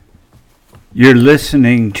You're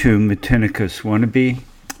listening to Matinicus Wannabe.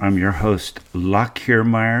 I'm your host, Locke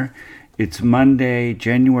Kiermaier. It's Monday,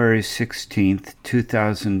 January 16th,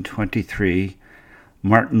 2023,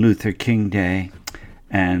 Martin Luther King Day,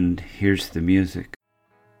 and here's the music.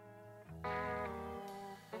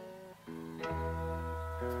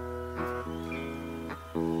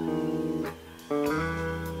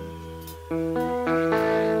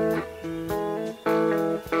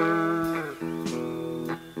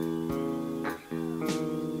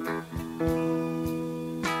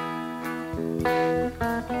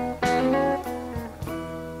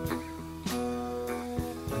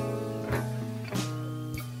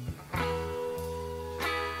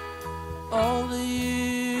 All the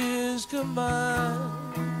years combined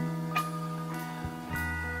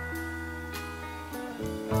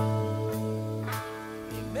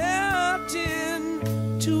melt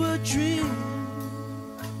into a dream.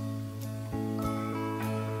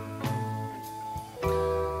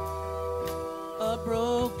 A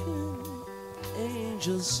broken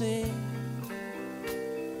angel sing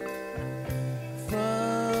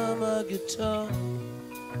from a guitar.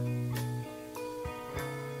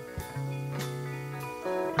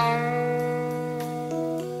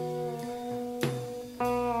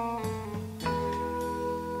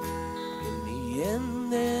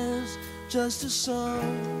 Just a song.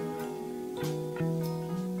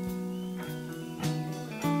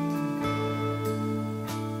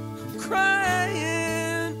 I'm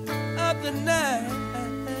crying up the night.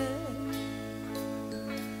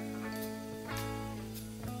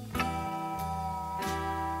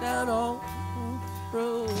 Down all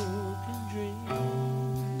broken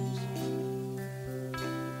dreams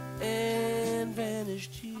and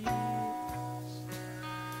vanished years.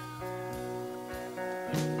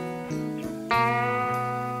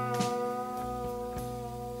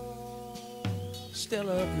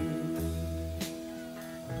 Stella Blue.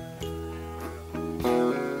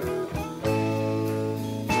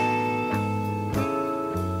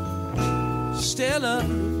 Stella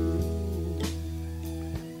Blue.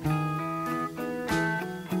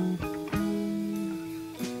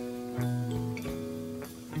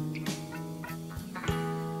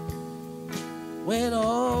 When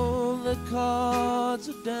all the cards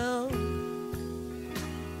are down,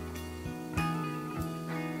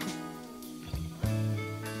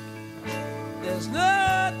 there's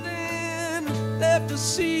nothing left to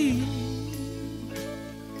see.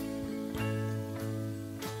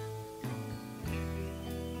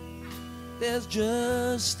 There's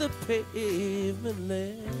just the pavement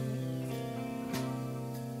left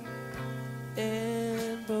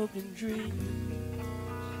and broken dreams.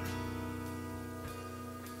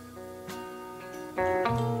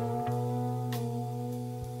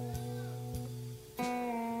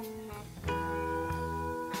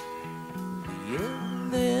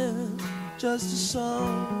 Just a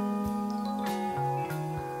song.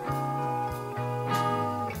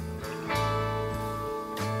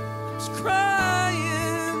 It's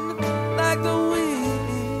crying like the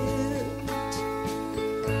wind.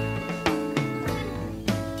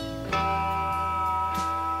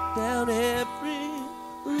 Down every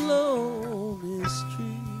lonely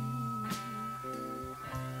street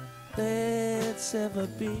that's ever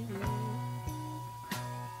been.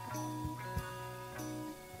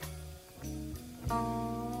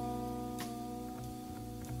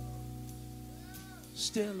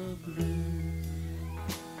 Stella Blue.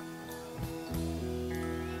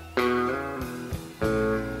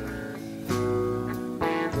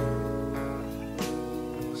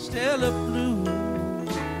 Stella Blue.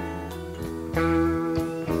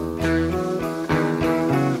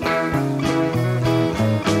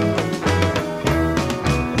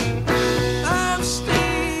 I'm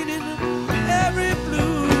staying in every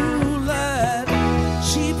blue light,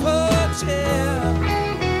 cheap hotel.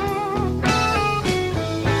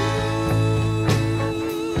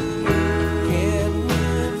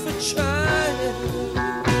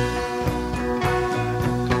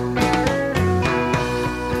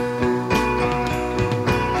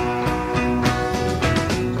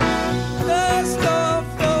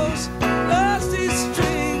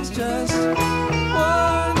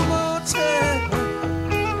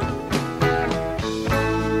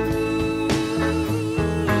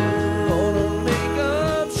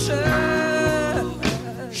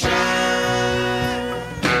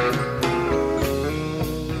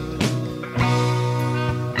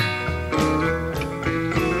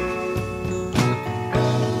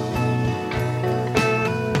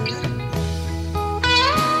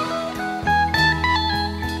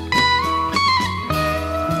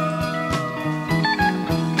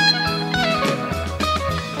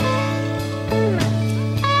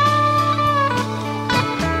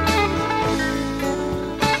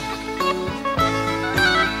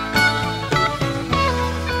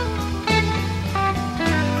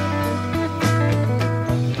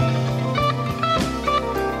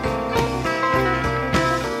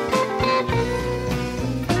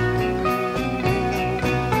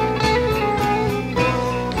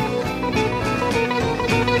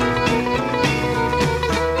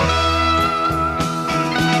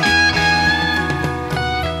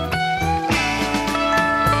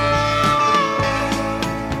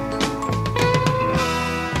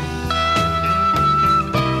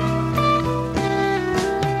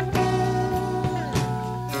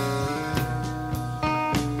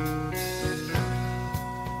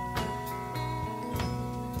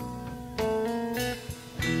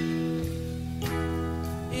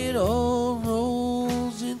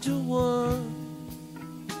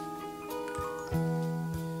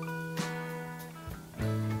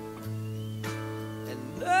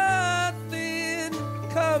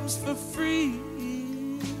 comes for free.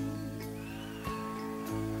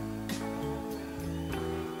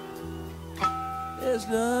 There's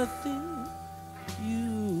nothing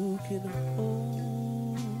you can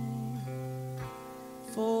hold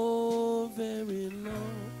for very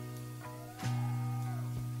long.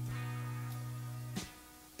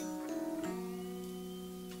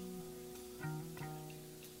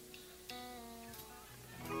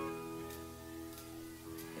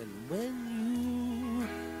 And when you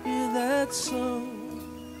hear that song,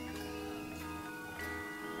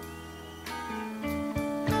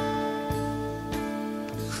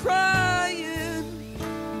 crying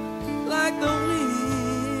like the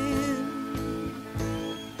wind,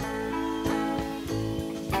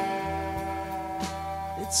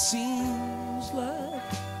 it seems like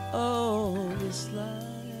all this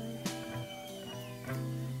life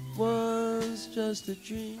was just a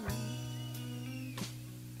dream.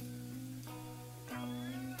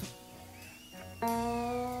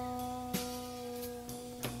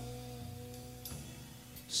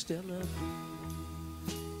 Stella Blue,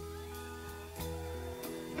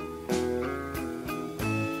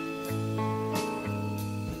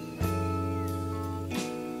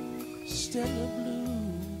 Stella Blue.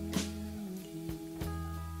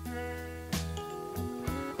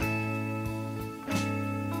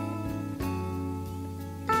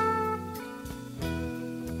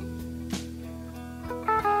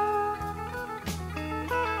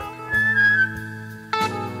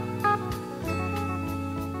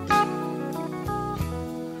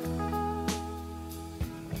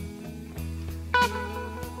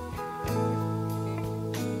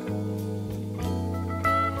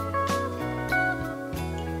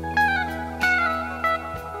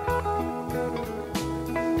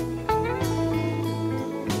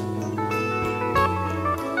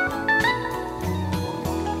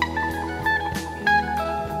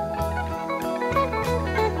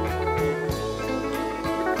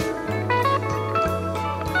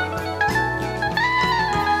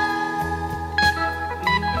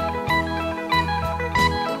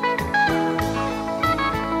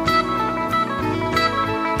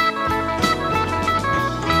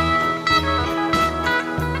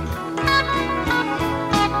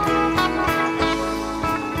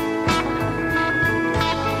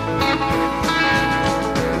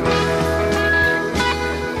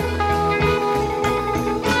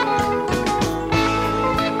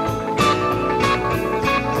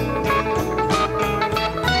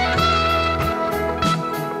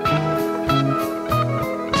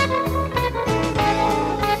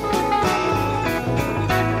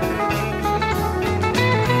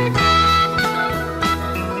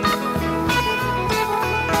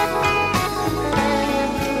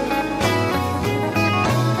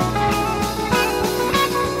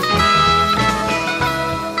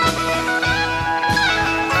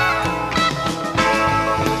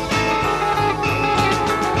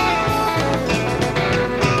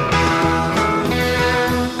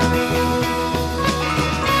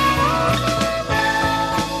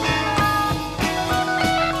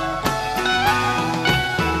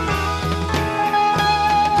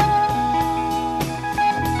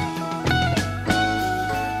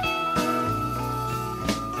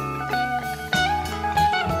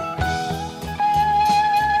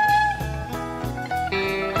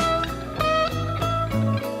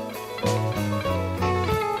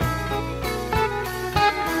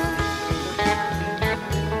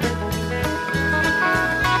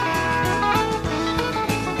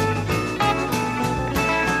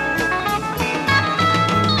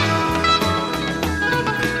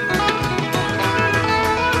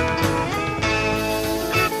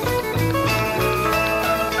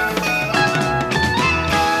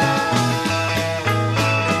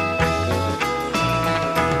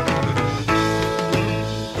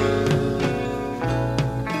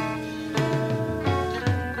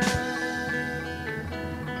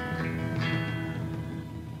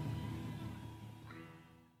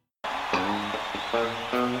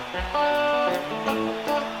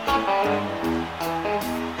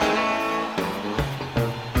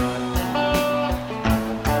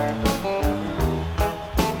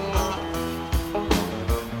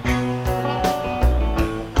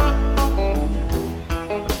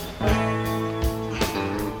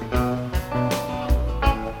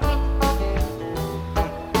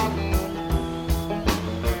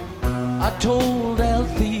 told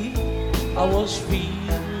Alfie I was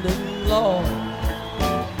feeling lost,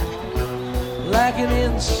 lacking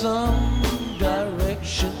in some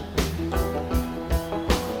direction.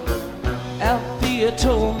 Alfie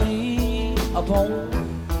told me upon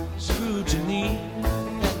scrutiny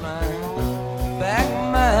that my back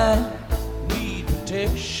mind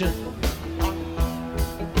direction.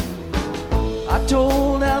 I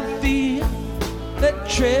told Althea that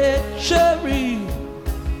treachery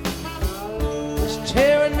was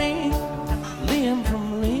tearing me limb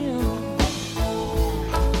from limb.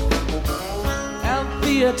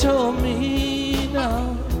 Althea told me,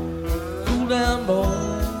 now, cool down, boy,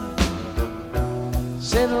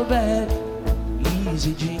 settle back,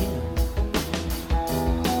 easy, Jim.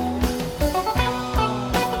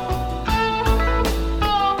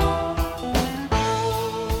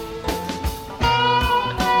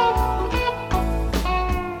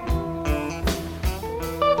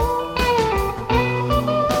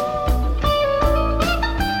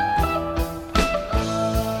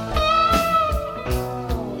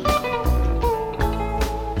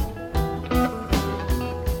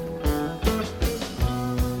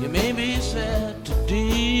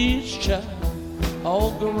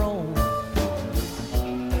 All grown,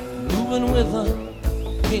 moving with a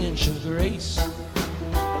pinch of grace.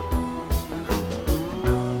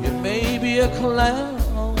 You may be a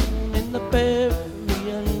clown in the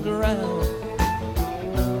burying ground,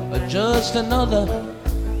 but just another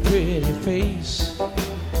pretty face.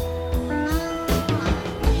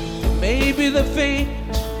 You may be the fate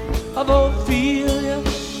of Ophelia,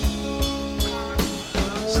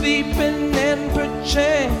 sleeping and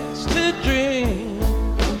perchance to dream.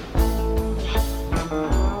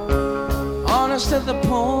 Honest at the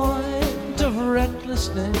point of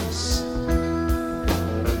recklessness,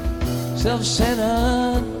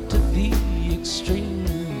 self-centered to the extreme.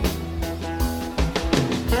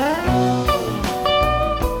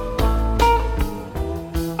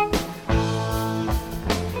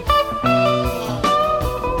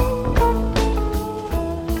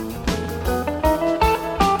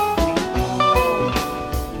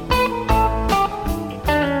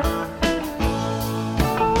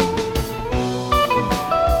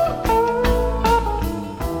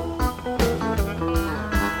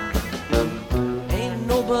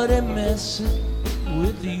 Messing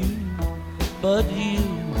with you, but you.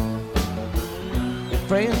 Your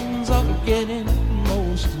friends are getting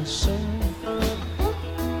most concerned.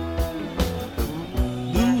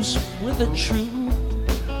 Loose with the truth,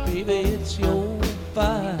 baby, it's your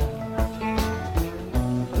fight.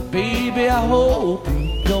 But baby, I hope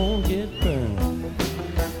you don't get burned.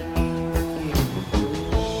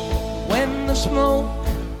 When the smoke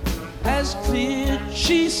has cleared,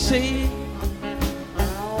 she said,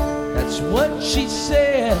 that's what she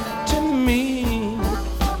said to me.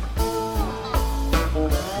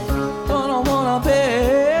 But I wanna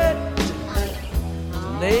bet,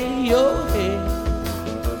 lay your head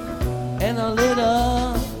and a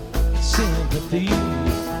little sympathy.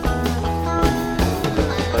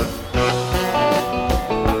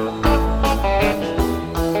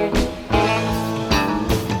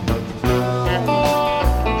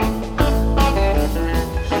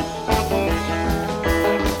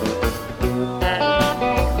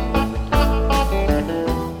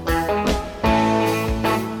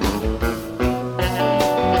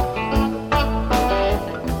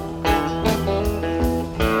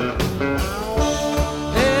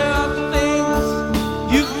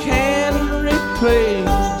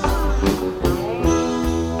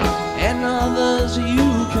 And others you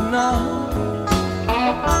cannot.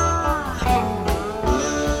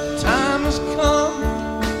 Time has come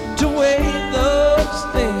to weigh those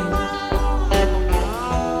things.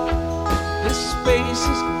 This space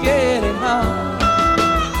is getting hot.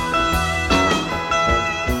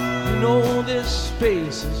 You know this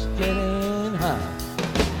space is getting hot.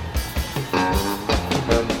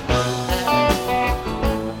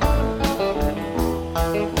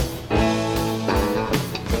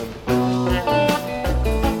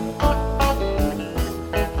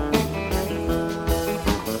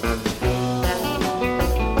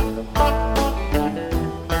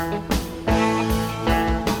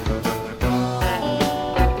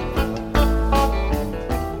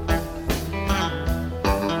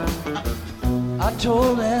 I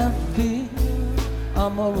told Alfie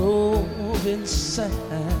I'm a roving sand,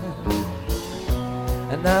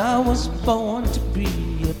 and I was born to be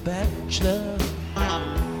a bachelor.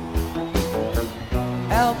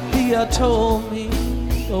 Alfie told me,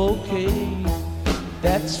 okay,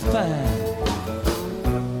 that's fine.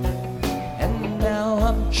 And now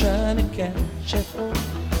I'm trying to catch you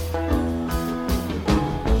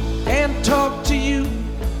and talk to you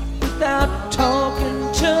without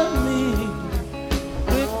talking to me.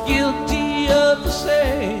 We're guilty of the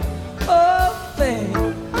same old thing,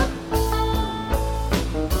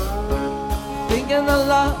 thinking a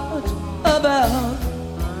lot about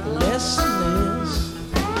less and less,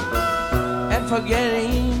 and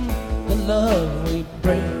forgetting the love we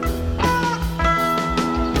break.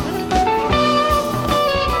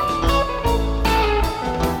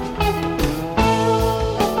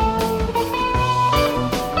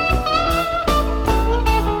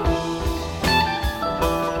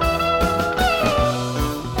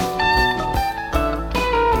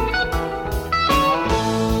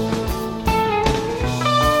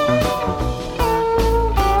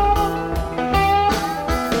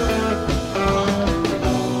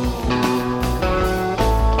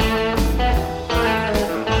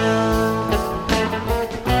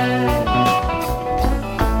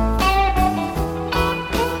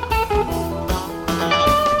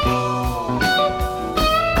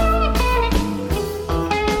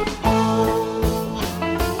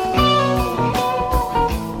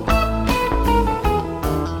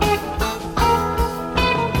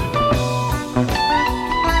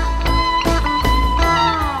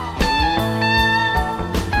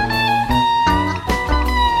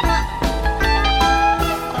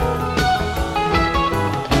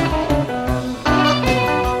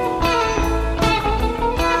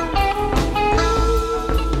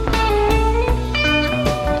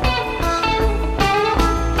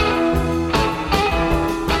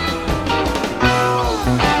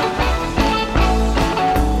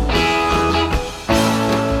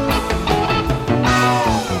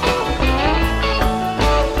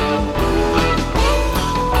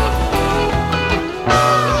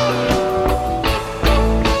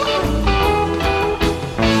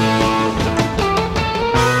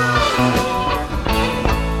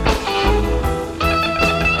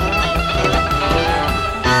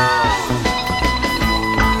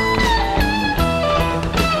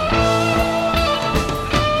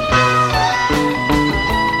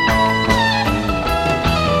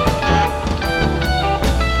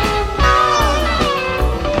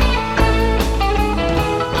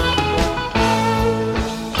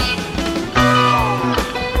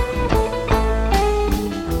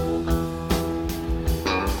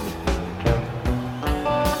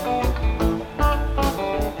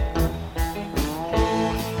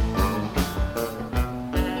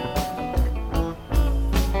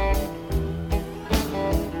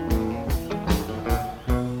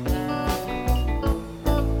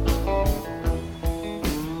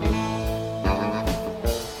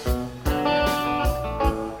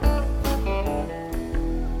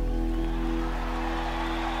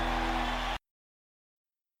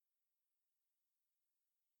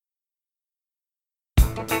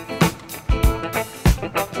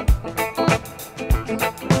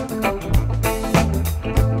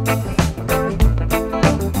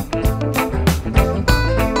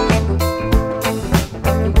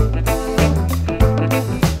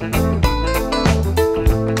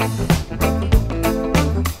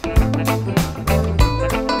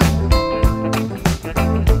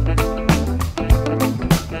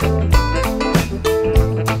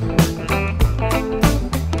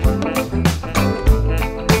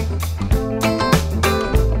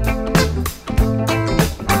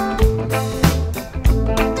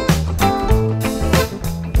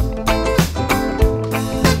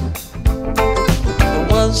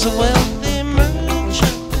 was a wealthy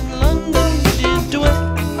merchant in London, he did dwell.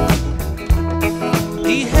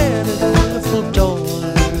 He had a beautiful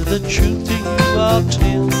daughter, the truth to you I'll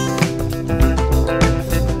tell.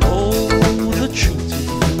 Oh, the truth to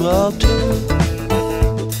you I'll tell.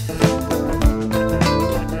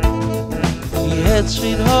 He had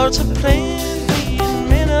sweethearts of plenty and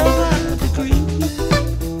men of high degree,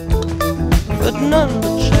 but none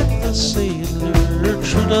but Jack the sailor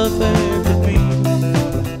true love ever be.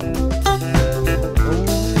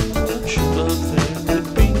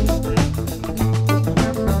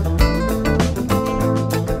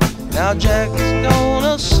 Now Jack is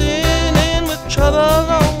gonna sin with trouble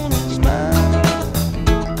on his mind.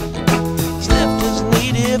 He's left his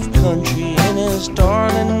native country and his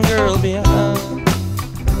darling girl behind.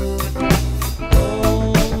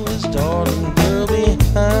 Oh, his darling girl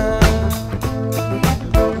behind.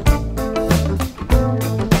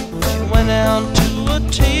 She went down to a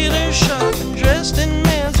tailor shop and dressed in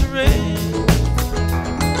man's array.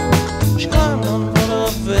 She climbed on board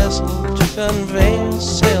a vessel to convey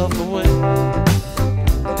herself away.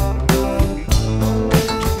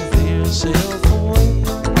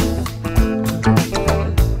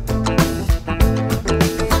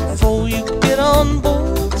 Before you get on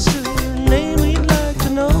board, sir, your name we'd like to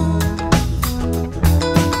know.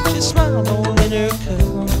 She smiled on in her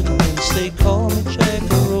countenance, they call me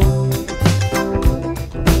Jackaro.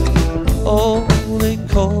 Oh, they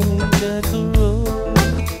call me Jackaro.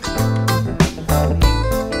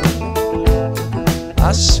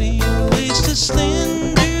 I see your waist is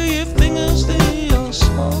slender, your fingers they are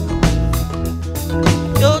small,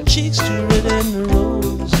 your cheeks too red and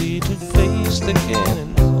rosy to face the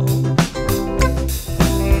cannonball.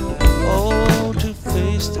 Oh, to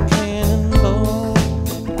face the cannonball.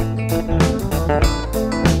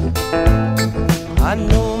 I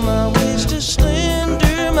know my waist is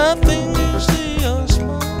slender, my fingers they are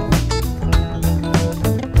small.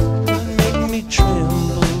 You make me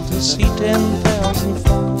tremble to see 10,000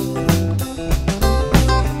 fall.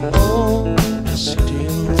 Oh, to see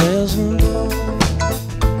 10,000 fall.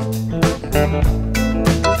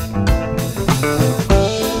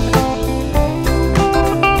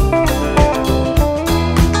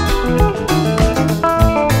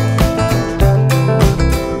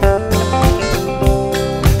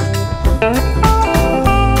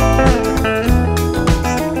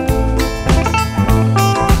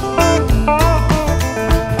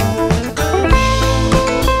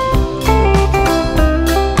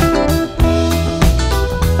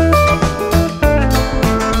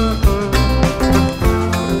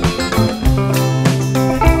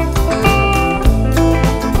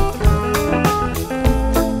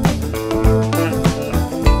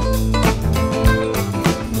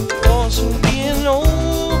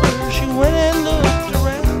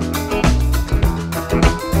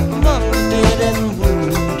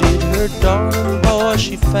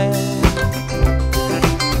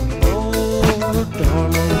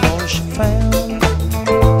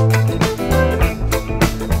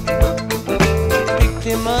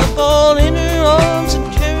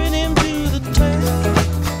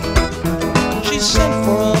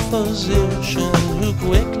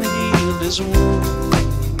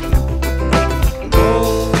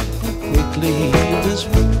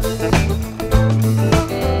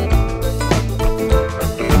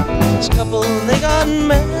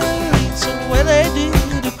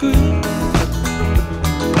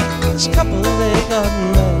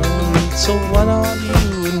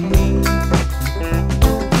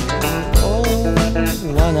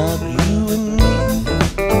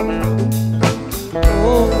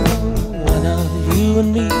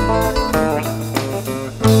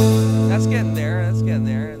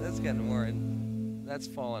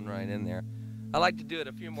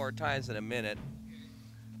 Times in a minute.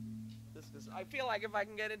 I feel like if I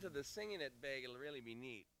can get into the singing it big, it'll really be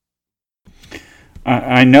neat.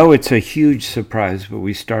 I know it's a huge surprise, but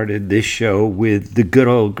we started this show with the good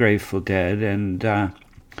old Grateful Dead, and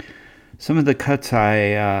some of the cuts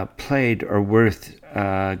I played are worth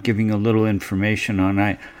giving a little information on.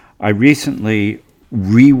 I recently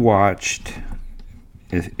rewatched,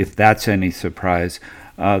 if that's any surprise,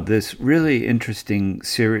 this really interesting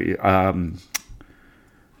series.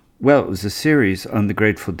 Well, it was a series on the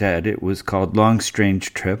Grateful Dead. It was called Long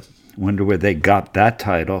Strange Trip. Wonder where they got that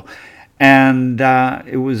title. And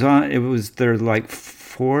it was there like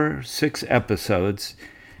 6 episodes.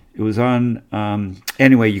 It was on.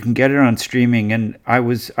 Anyway, you can get it on streaming. And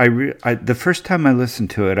the first time I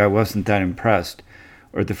listened to it, I wasn't that impressed,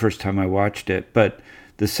 or the first time I watched it. But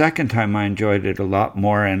the second time, I enjoyed it a lot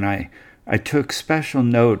more, and I took special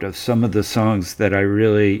note of some of the songs that I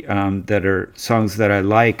really, that are songs that I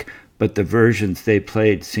like, but the versions they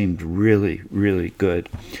played seemed really, really good.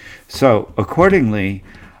 So accordingly,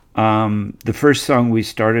 the first song we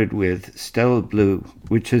started with, Stella Blue,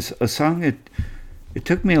 which is a song it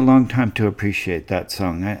took me a long time to appreciate that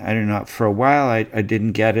song. I don't know, for a while I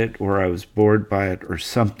didn't get it, or I was bored by it or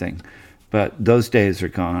something, but those days are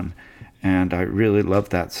gone, and I really love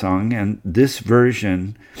that song. And this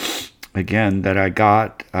version, again, that I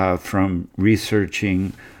got from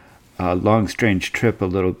researching Long Strange Trip a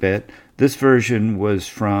little bit. This version was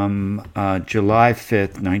from July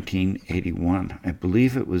 5th, 1981. I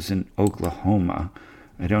believe it was in Oklahoma.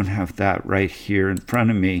 I don't have that right here in front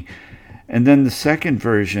of me. And then the second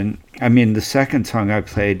song I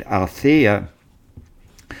played, Althea,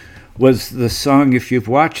 was the song, if you've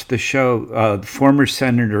watched the show, former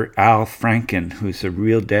Senator Al Franken, who's a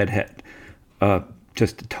real deadhead,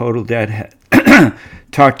 just a total deadhead,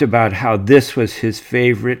 talked about how this was his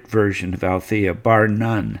favorite version of Althea, bar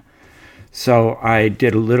none. So I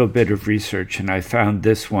did a little bit of research, and I found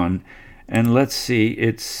this one. And let's see,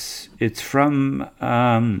 it's from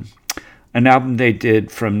an album they did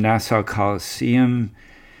from Nassau Coliseum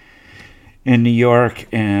in New York,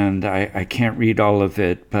 and I can't read all of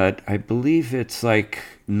it, but I believe it's like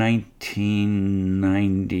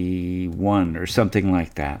 1991 or something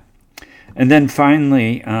like that. And then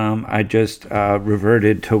finally, I just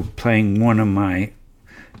reverted to playing one of my,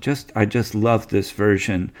 I just love this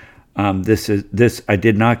version This I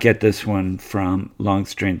did not get this one from Long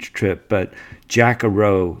Strange Trip, but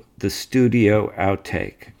Jackarow, the studio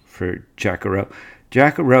outtake for Jackarow.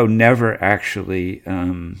 Jackarow never actually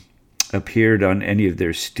appeared on any of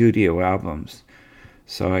their studio albums.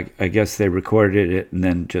 So I guess they recorded it and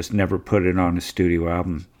then just never put it on a studio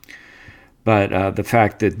album. But the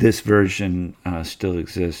fact that this version still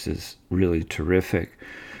exists is really terrific.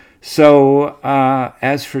 So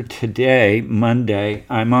as for today, Monday,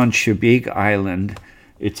 I'm on Chebique Island.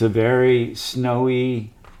 It's a very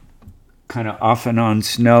snowy, kind of off and on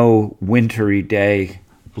snow, wintry day,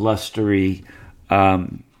 blustery.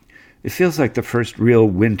 It feels like the first real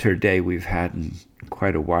winter day we've had in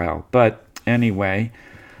quite a while. But anyway,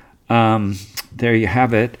 there you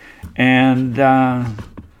have it. And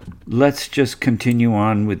let's just continue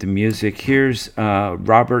on with the music. Here's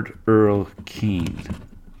Robert Earl Keen.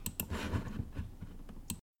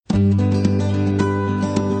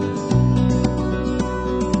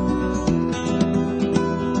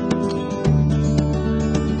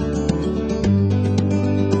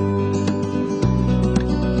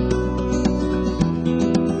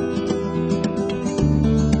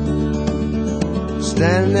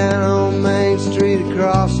 Standing down on Main Street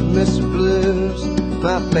across from Mr. Blues,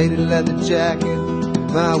 my faded leather jacket,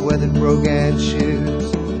 my weathered brogan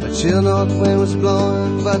shoes. A chill north wind was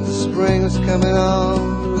blowing, but the spring was coming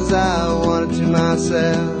on, as I wondered to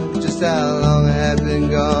myself just how long I had been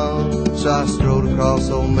gone. So I strolled across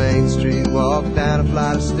old Main Street, walked down a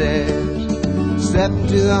flight of stairs, stepped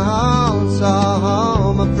into the hall and saw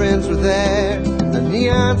all my friends were there. The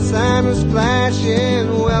neon sign was flashing,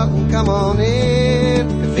 welcome, come on in.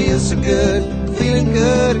 It feels so good, feeling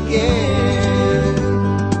good again.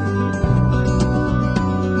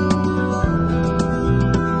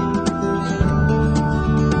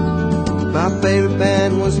 My favorite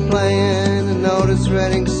band was playing an Otis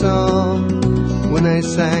Redding song. When they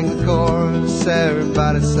sang the chorus,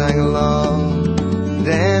 everybody sang along.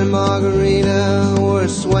 Dan and Margarita were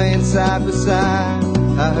swaying side by side.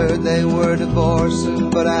 I heard they were divorcing,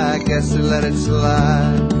 but I guess they let it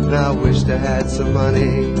slide. And I wished I had some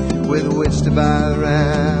money with which to buy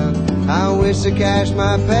around. I wish I cashed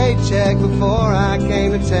my paycheck before I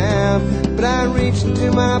came to town. But I reached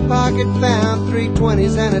into my pocket, found 3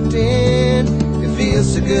 20s and a 10. It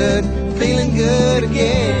feels so good, feeling good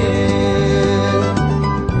again.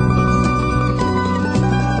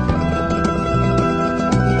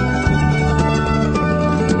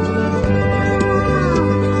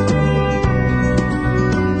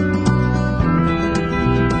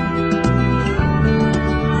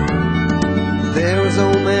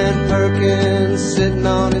 Sitting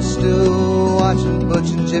on his stool, watching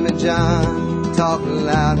Butch and Jimmy John, talking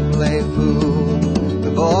loud and playing fool.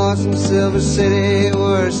 The boys from Silver City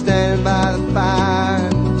were standing by the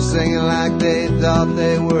fire, singing like they thought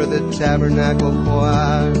they were the Tabernacle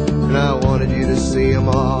Choir. And I wanted you to see them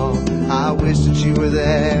all, I wish that you were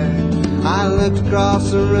there. I looked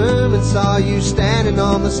across the room and saw you standing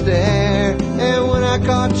on the stair. And when I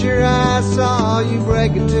caught your eye, saw you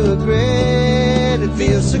break into a grin. It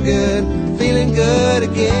feels so good, feeling good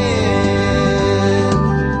again.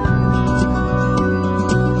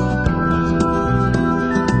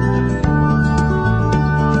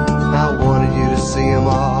 I wanted you to see them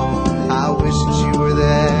all, I wish that you were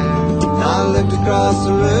there. I looked across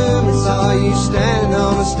the room and saw you standing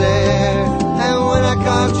on the stair. And when I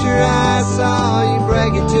caught your eye, saw you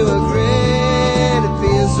break into a grin. It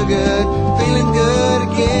feels so good, feeling good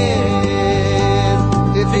again.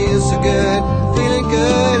 It feels so good, feeling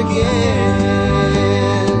good again.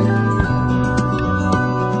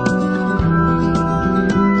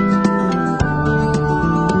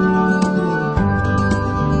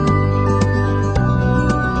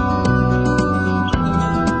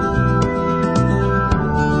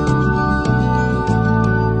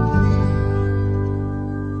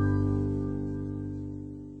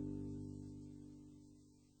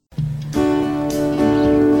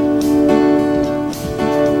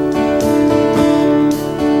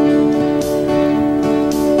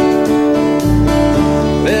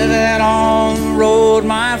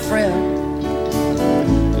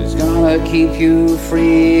 Keep you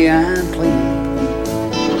free and clean.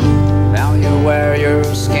 Now you wear your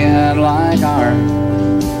skin like iron,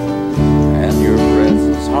 and your breath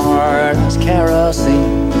is hard as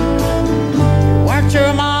kerosene. You weren't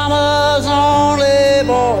your mama's only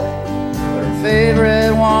boy, but her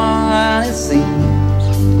favorite one, it seems.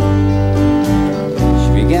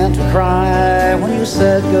 She began to cry when you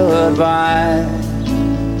said goodbye,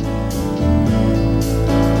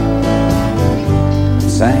 and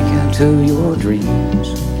sank into your dreams.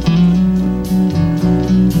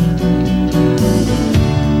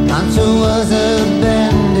 Pancho was a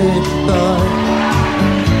bandit boy.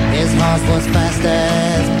 His horse was fast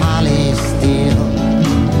as polished steel.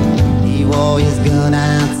 He wore his gun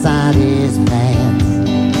outside his pants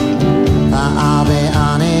for all the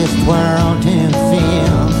honest world to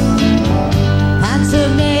feel. Pancho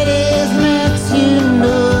made his marks, you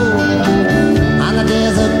know, on the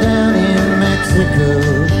desert down in Mexico.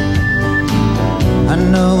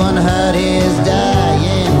 And no one heard his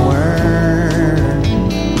dying word.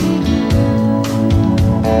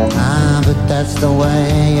 But that's the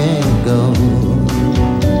way it goes.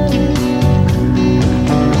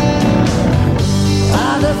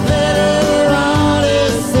 The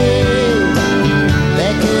Federalists say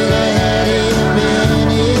they could have had him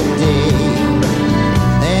any day.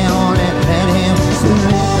 They only let him slip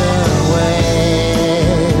away.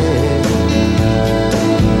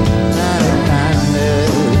 Not a kind of,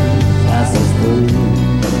 I suppose.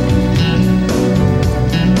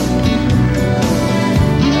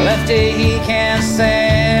 Lefty, he can't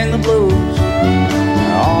sing the blues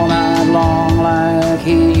all night long like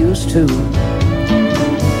he used to.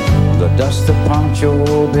 The dust that Pancho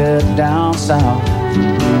bit down south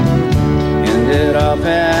ended up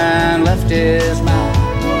and left his mouth.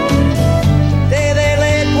 They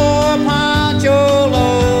laid poor Pancho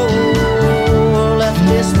low, left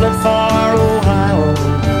his split for Ohio,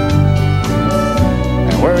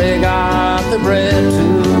 and where he got the bread to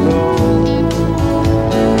go.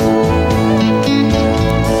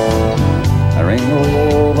 There ain't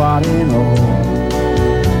nobody knows.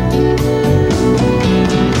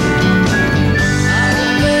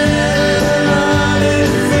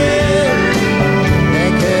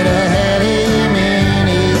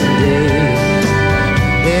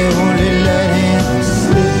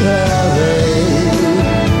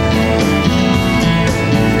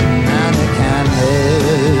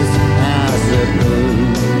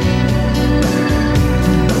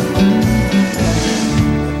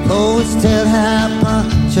 Tell how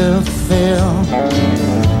Pancho feel.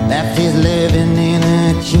 Left he's living in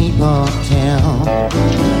a cheap hotel.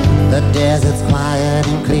 The desert's quiet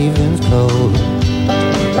and Cleveland's cold,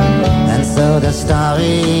 and so the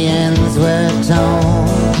story ends we're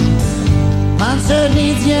told. Pancho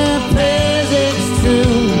needs your prayers, it's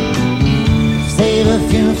true. Save a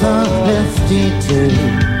few for Lefty too.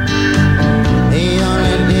 He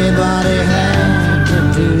only did what he had to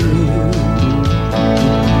do.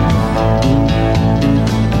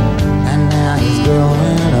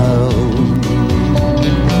 Growing old.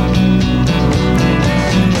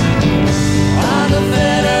 All the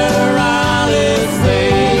Federalists say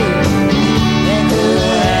they could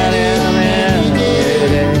have had him any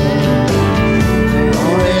day.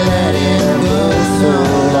 Only let him go so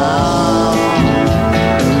long.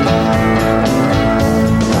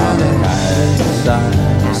 All the guys, I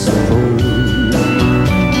suppose.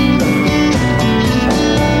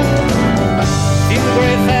 Few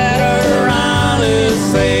great Federalists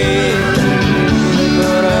say they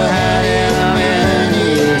could have had him any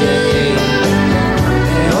day.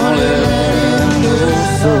 They only let him go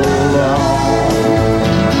so long.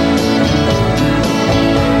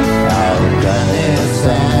 Our goodness,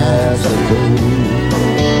 I suppose.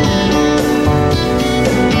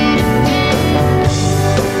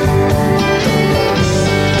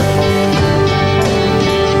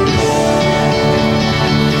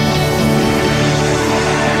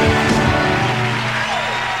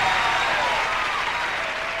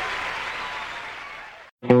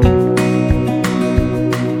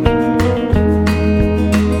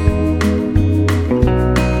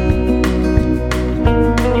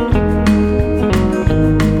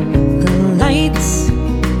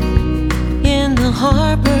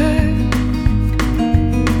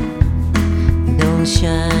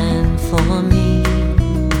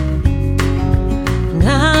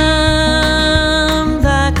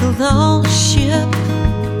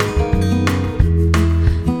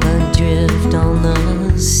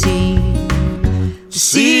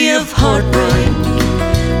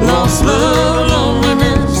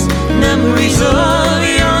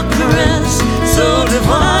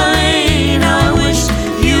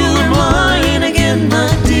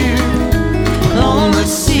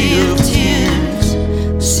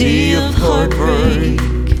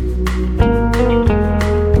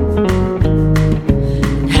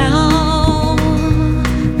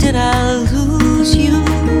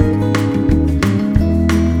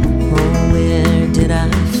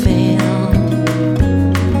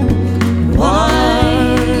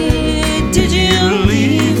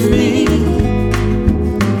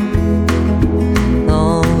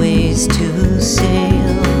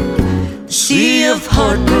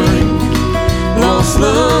 Heartbreak, lost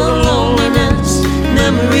love,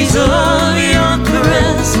 memories of your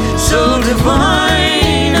caress, so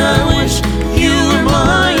divine. I wish you were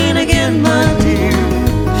mine again, my dear.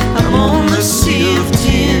 I'm on the sea of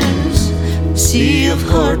tears, sea of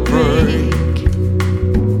heartbreak.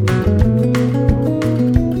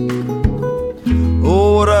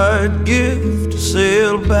 Oh, what I'd give to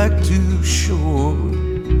sail back to shore,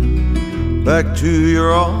 back to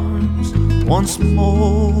your arms once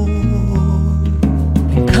more.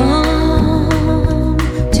 Come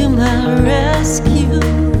to my rescue.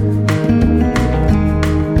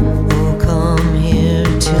 Oh, come here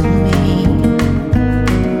to me.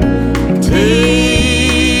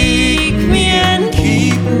 Take me and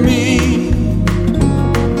keep me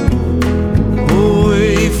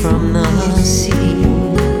away from the sea.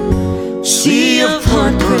 Sea of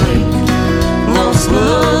heartbreak, lost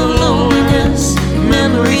love, loneliness,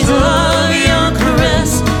 memories of your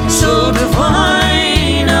caress, so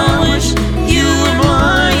divine. I wish you were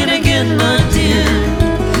mine again, my dear.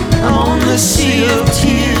 On the sea of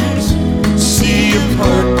tears, sea of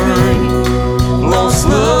heartbreak, lost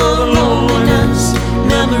love, loneliness,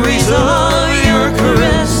 memories of your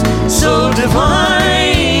caress, so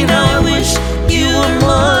divine. I wish you were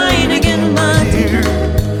mine again, my dear.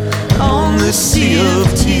 On the sea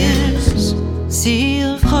of tears, sea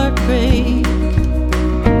of heartbreak,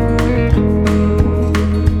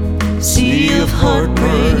 sea of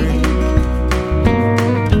heartbreak,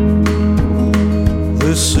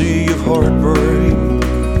 the sea of heartbreak.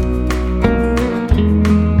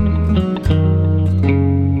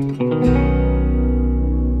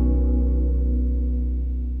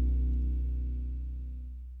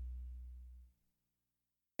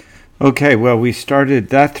 Okay, well, we started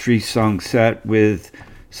that 3-song set with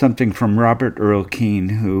something from Robert Earl Keen,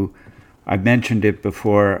 who I mentioned it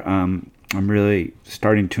before. I'm really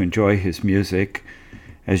starting to enjoy his music.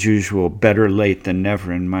 As usual, better late than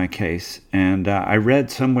never in my case. And I read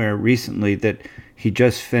somewhere recently that he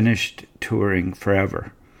just finished touring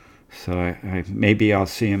forever. So maybe I'll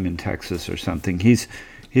see him in Texas or something. He's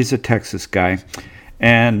a Texas guy.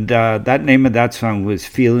 And that name of that song was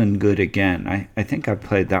Feelin' Good Again. I think I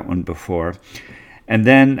played that one before. And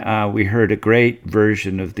then we heard a great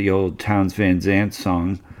version of the old Townes Van Zandt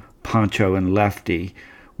song, Poncho and Lefty,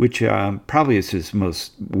 which probably is his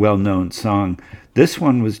most well-known song. This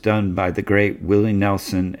one was done by the great Willie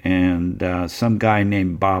Nelson and some guy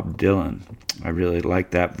named Bob Dylan. I really like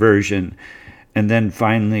that version. And then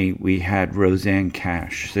finally we had Rosanne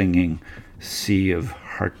Cash singing Sea of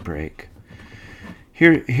Heartbreak.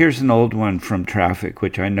 Here's an old one from Traffic,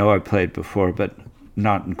 which I know I played before, but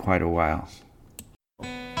not in quite a while.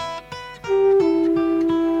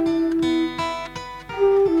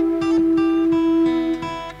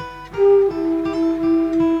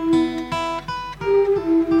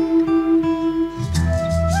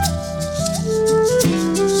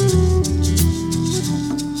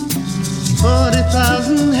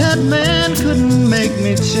 40,000 head man couldn't make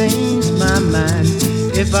me change my mind.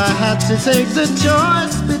 If I had to take the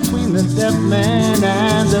choice between the deaf man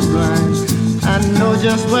and the blind, I know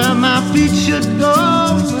just where my feet should go,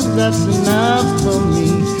 but that's enough for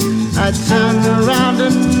me. I turned around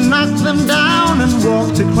and knocked them down and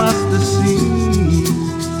walked across the sea.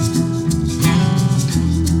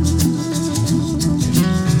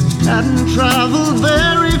 Hadn't traveled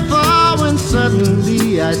very far when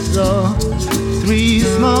suddenly I saw 3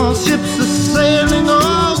 small ships a-sailing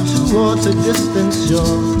off towards a distant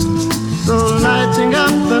shore. So lighting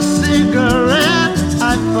up a cigarette,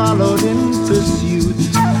 I followed in pursuit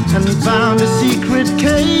and found a secret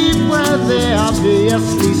cave where they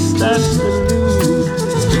obviously stashed the loot.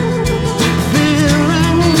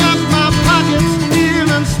 Filling up my pockets,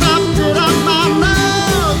 even stuffed it up my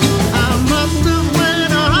nose. I must have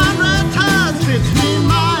weighed 100 tons between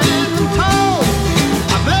my head and toes.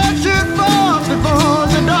 I ventured forth before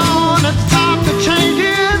the dawn had time to change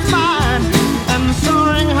his mind, and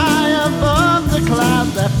soaring high above the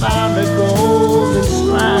clouds I found a golden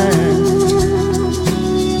shrine.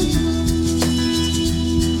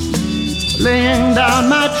 Laying down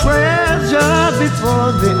my treasure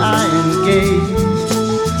before the iron gate,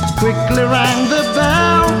 quickly rang the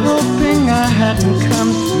bell, hoping I hadn't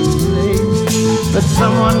come too late. But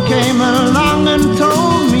someone came along and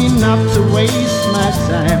told me not to waste my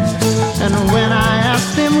time. And when I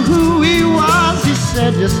asked him who he was, he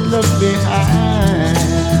said, just look behind.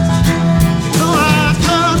 So I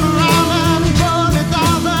turned around and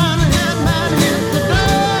 40,000 head men hit the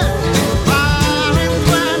dirt, firing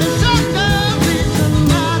 20 shotguns, each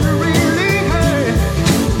man really hurt.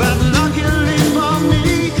 But luckily for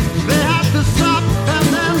me, they had to stop and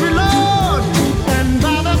then reload. And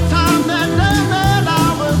by the time they done that, I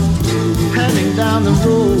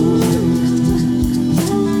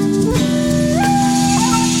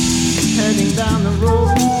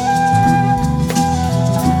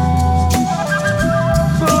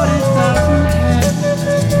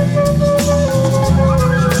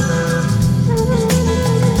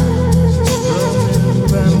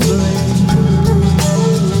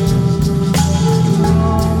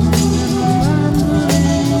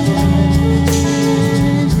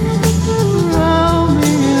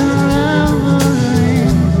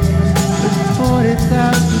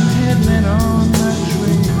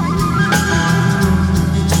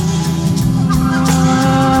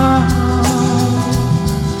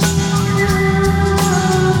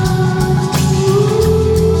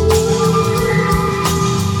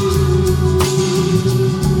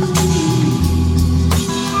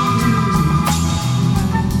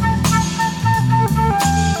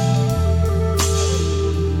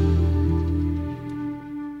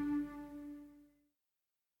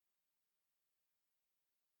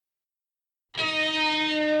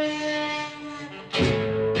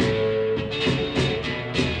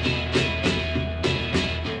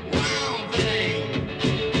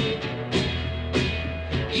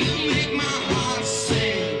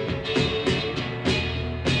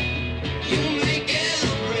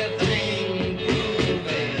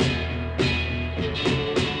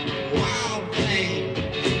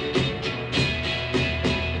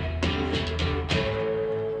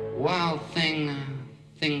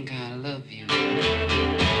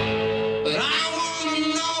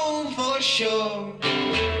sure.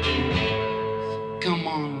 Come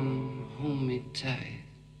on, hold me tight.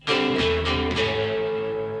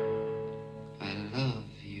 I love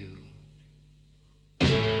you.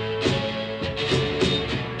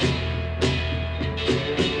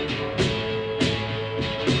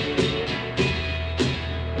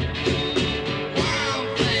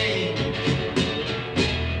 Wild thing,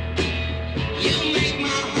 you make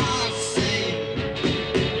my heart sing.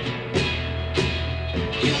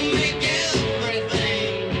 You make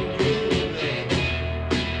everything groovy.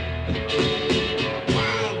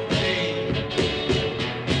 Wild thing.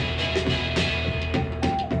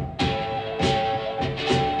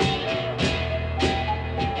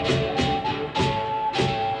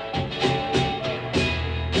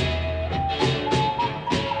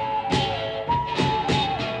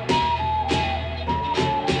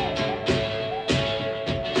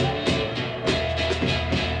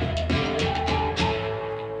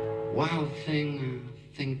 Wild thing,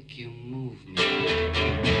 I think you move me.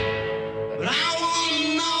 But I wanna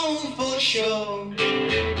know for sure.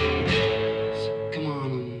 So come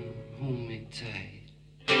on and hold me tight.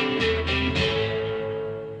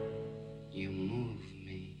 You move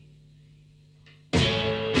me.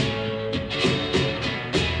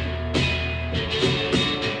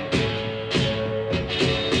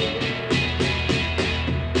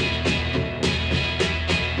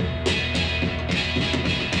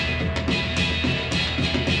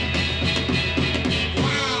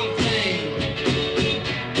 Wild thing,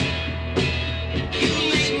 you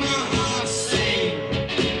make my heart sing.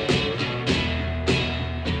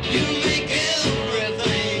 You make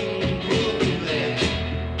everything groovy.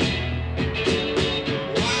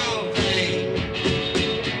 Wild thing,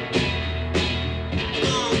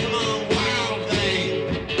 come on, wild thing.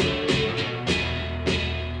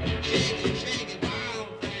 Shake it, wild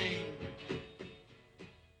thing.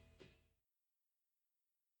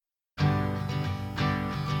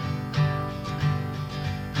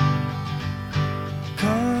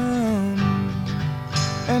 Come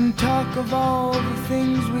and talk of all the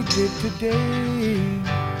things we did today.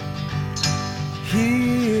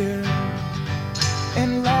 Here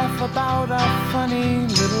and laugh about our funny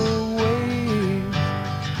little ways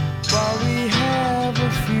while we have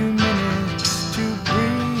a few minutes to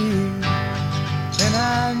breathe. And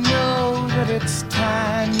I know that it's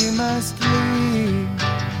time you must leave,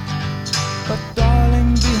 but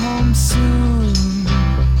darling, be home soon.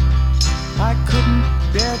 I couldn't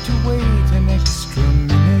bear to wait an extra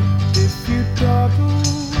minute if you dawdle.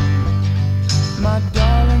 My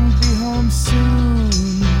darling, be home soon.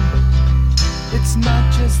 It's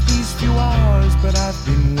not just these few hours, but I've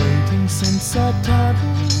been waiting since I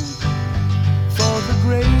toddled for the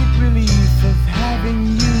great relief of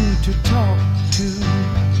having you to talk to.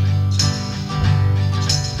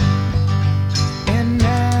 And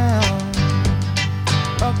now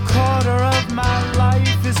a quarter of my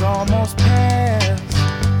life is almost past.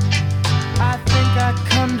 I think I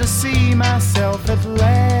come to see myself at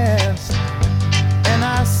last, and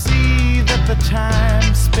I see that the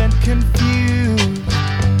time spent confused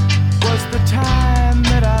was the time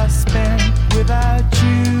that I spent without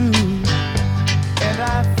you, and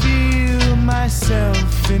I feel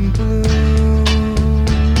myself in blue.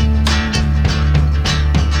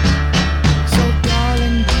 So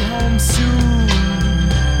darling, be home soon.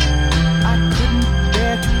 I couldn't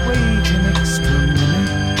bear to wait an extra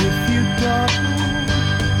minute if you dawdle.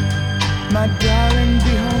 My darling,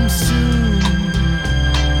 be home soon.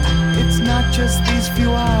 It's not just these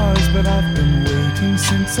few hours, but I've been waiting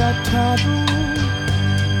since I toddled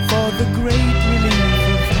for the great relief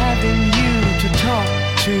of having you to talk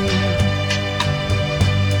to.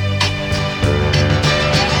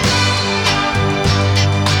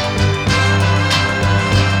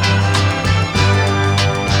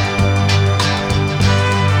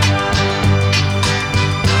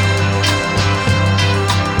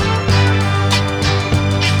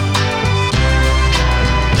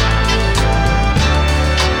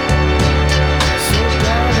 So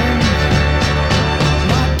darling,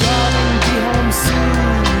 my darling, be home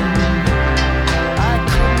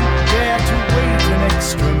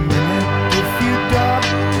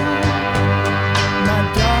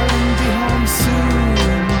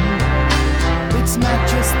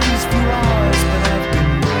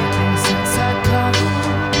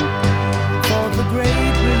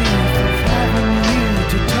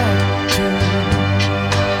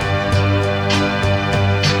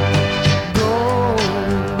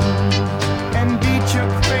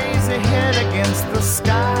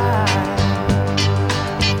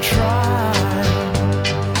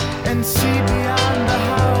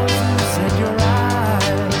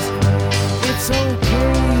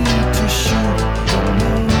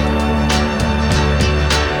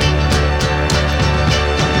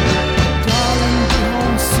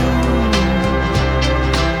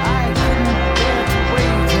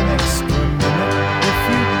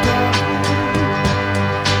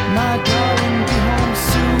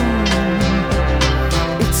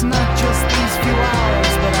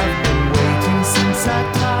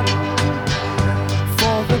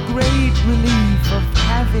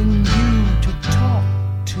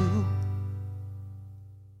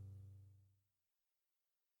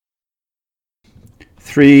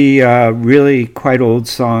Three really quite old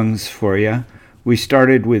songs for you. We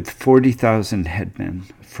started with 40,000 Headmen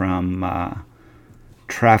from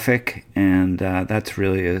Traffic, and that's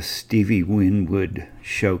really a Stevie Winwood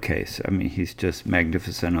showcase. I mean, he's just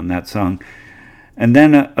magnificent on that song. And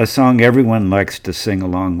then a song everyone likes to sing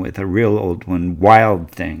along with, a real old one,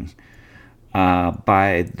 Wild Thing,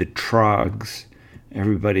 by the Trogs.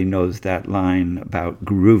 Everybody knows that line about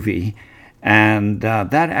groovy. And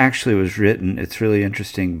that actually was written, it's really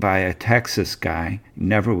interesting, by a Texas guy,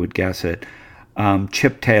 never would guess it,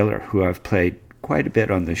 Chip Taylor, who I've played quite a bit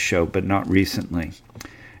on this show, but not recently.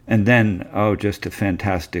 And then, just a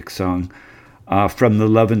fantastic song from the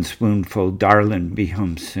Lovin' Spoonful, Darlin', Be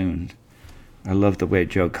Home Soon. I love the way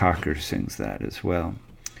Joe Cocker sings that as well.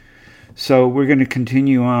 So we're going to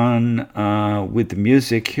continue on with the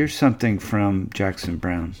music. Here's something from Jackson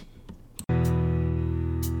Browne.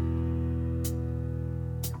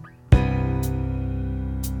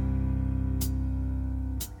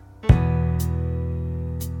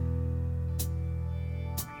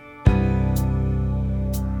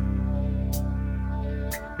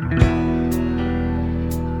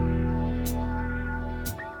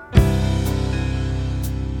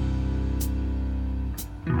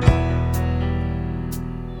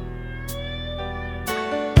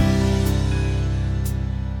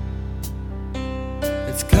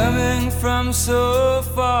 From so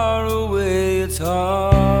far away, it's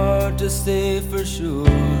hard to say for sure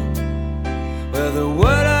whether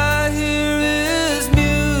what I hear is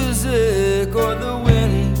music or the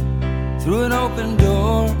wind through an open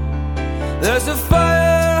door. There's a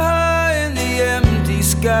fire high in the empty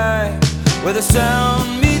sky where the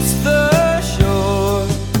sound meets the shore.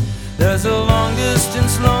 There's a long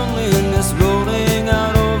distance loneliness rolling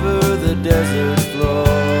out over the desert floor.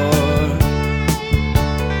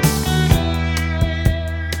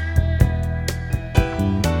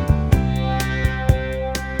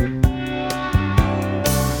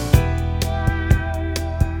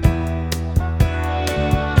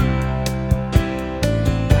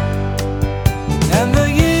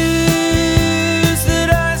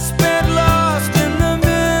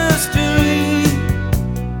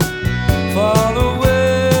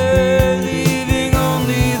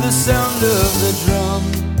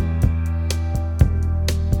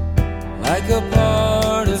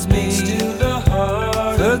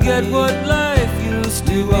 What life used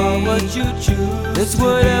to be, or what you choose. It's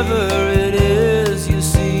whatever it is you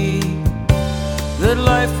see that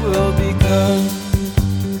life will become.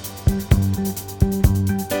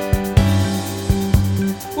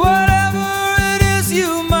 Whatever it is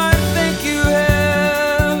you might think you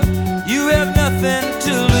have nothing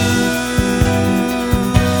to lose.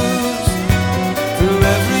 Through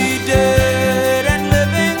every dead and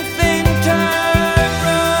living thing, time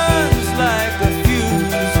runs like a fuse.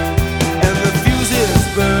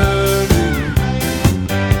 Burning,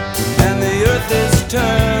 and the earth is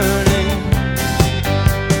turning.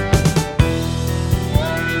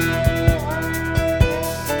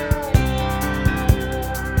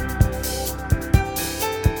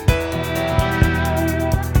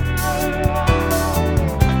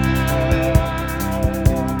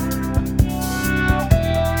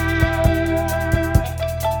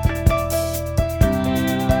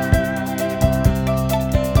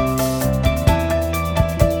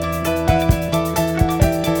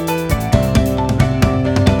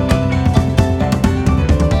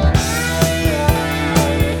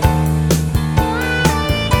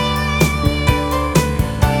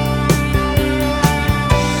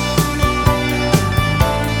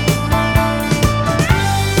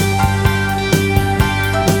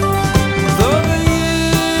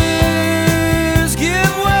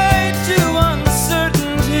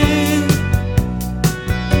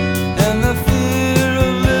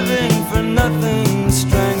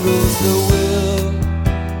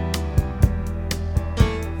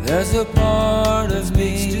 There's a part of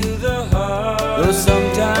me to the heart, though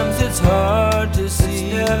sometimes it's hard to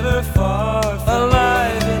see. It's never far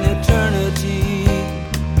alive in eternity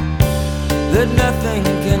that nothing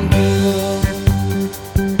can kill.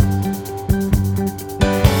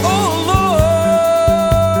 Oh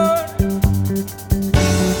Lord,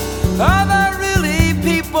 are there really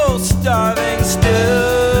people starving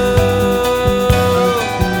still?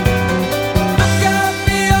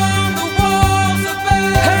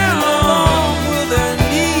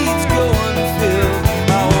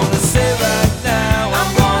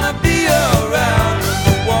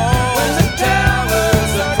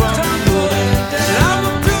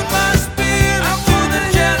 I'm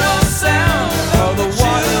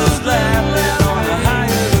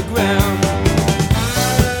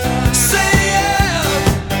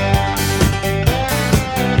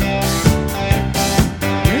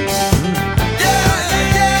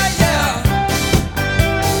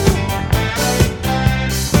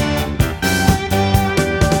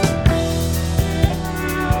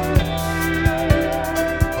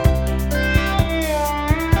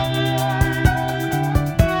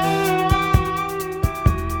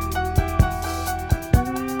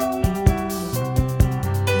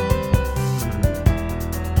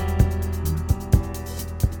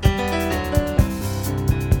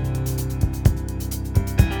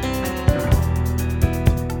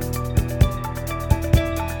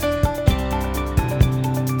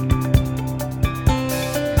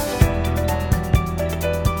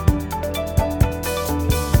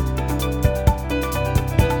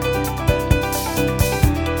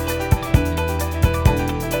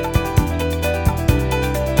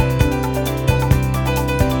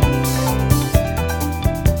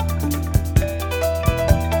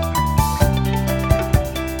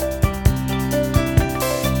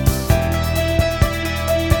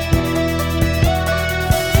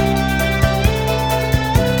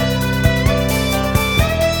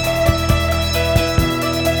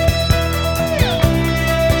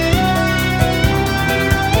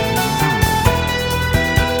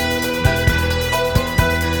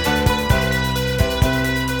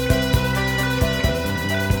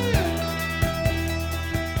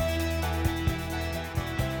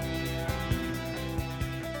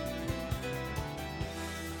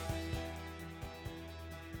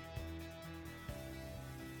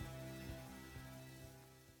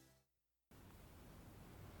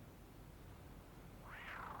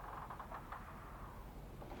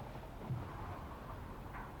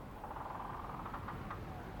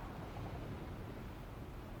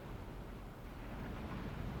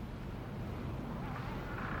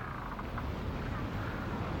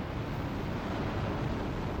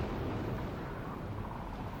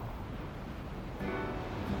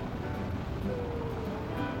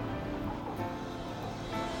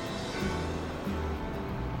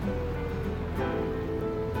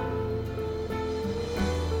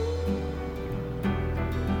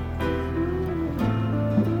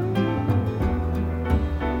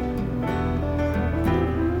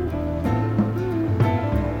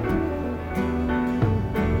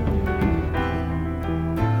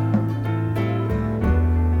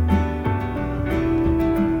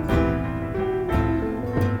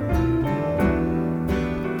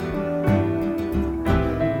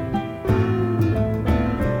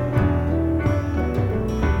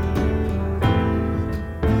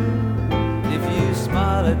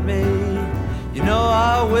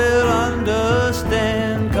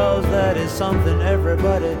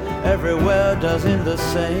everybody everywhere does in the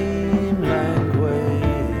same language.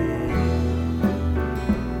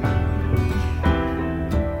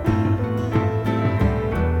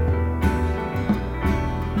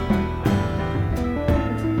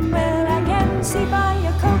 Well, I can see by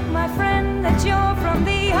your coat, my friend, that you're from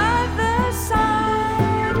the other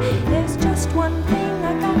side. There's just one thing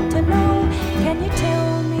I got to know. Can you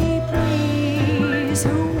tell me, please,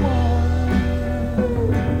 who won?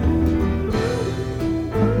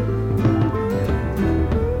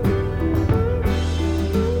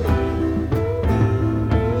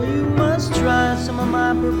 You must try some of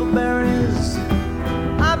my purple berries.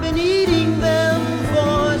 I've been eating them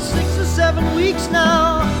for 6 or 7 weeks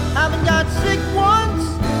now. Haven't got sick once.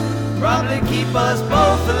 Probably keep us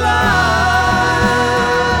both alive.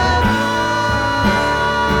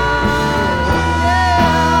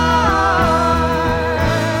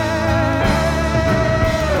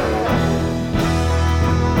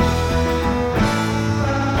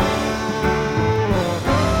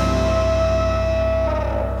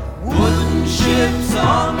 Wooden ships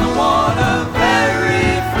on the water,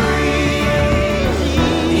 very free.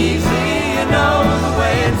 Easy, you know the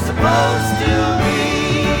way it's supposed to be.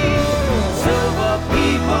 Silver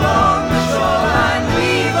people on the shoreline,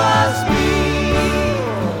 leave us be.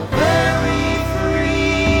 Very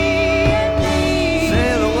free indeed.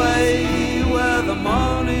 Sail away where the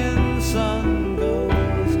morning sun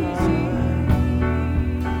goes high.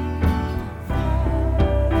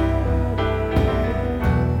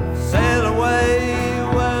 Sail away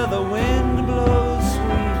where the wind blows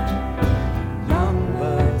sweet, young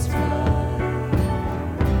birds fly.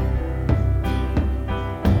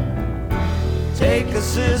 Take a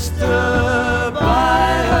sister by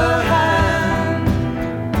her hand,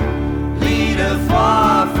 lead her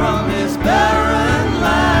far from this barren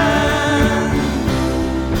land.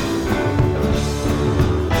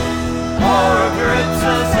 Horror grips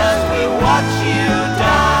us as we watch you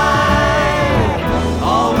die.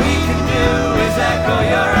 All we can do is echo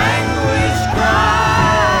your anguished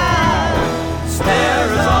cry. Stare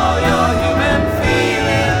as all your human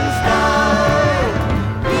feelings die.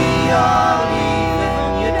 We are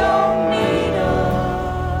leaving, you don't need us.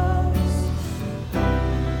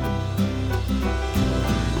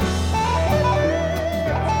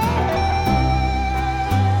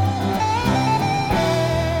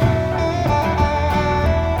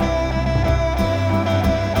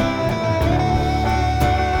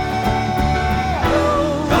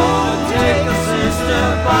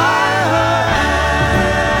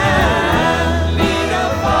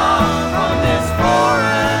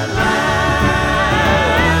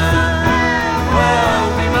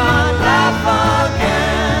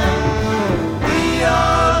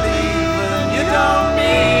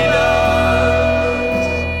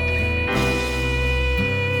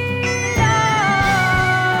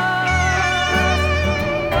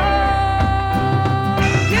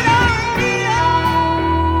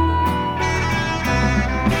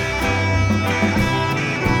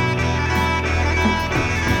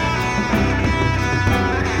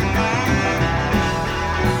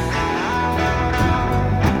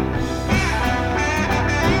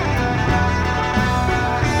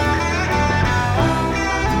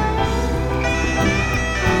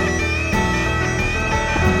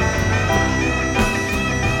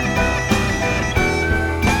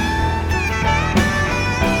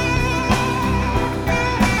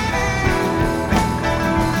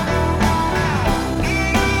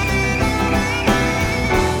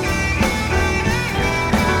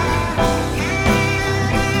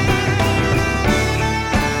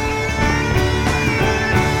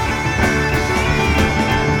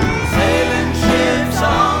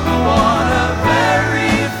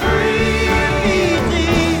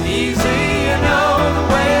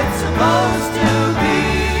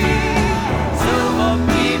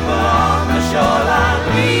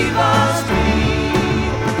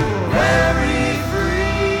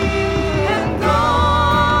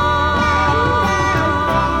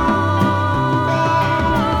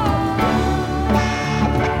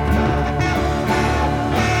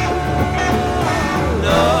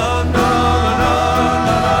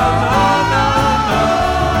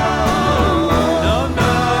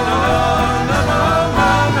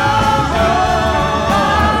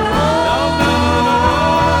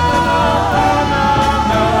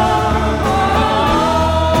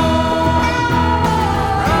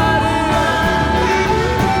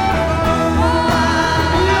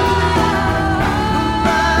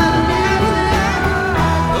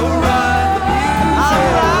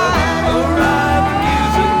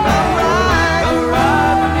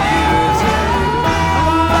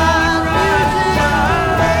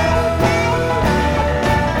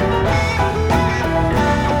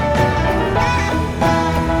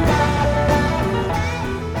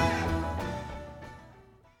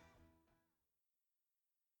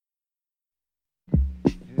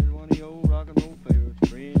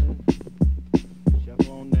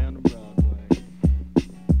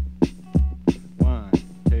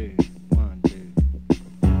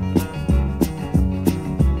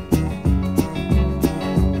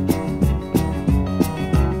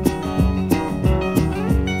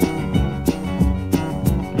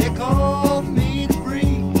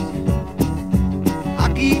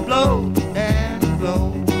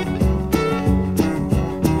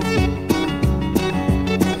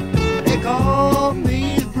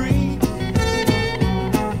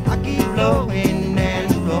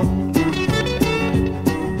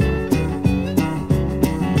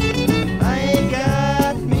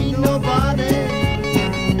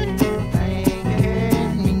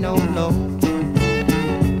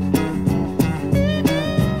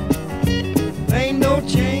 Ain't no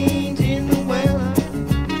change in the weather,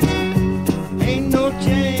 ain't no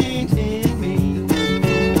change in me.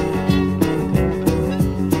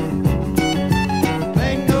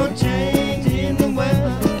 Ain't no change in the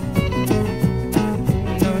weather, ain't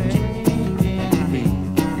no change in me.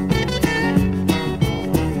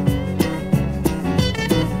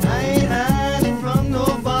 I ain't hiding from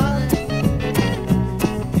nobody,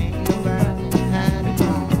 ain't nobody hiding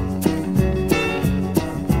from me.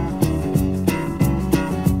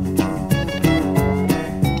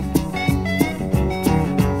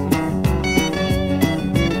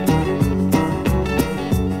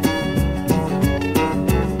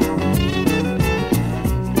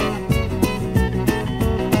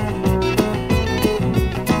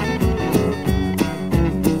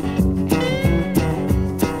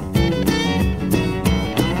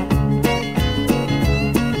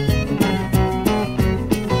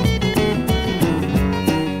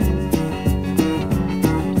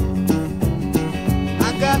 I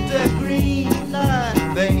got that green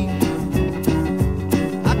light, babe.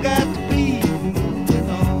 I got to be moving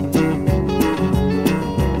on.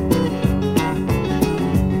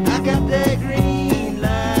 I got that green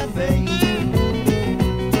light, babe.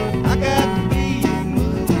 I got to be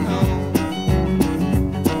moving on.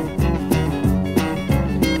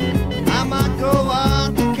 I might go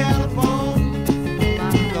out to California,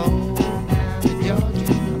 might go down to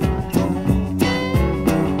Georgia, might go home.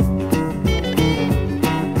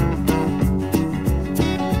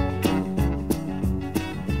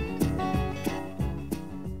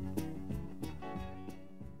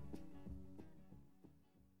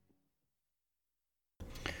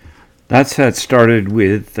 That set started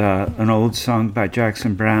with an old song by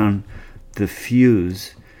Jackson Browne, The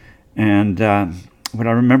Fuse. And what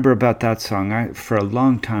I remember about that song, for a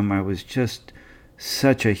long time I was just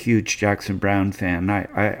such a huge Jackson Browne fan.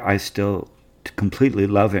 I still completely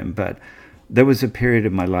love him, but there was a period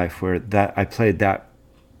in my life where I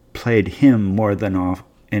played him more than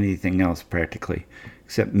anything else practically,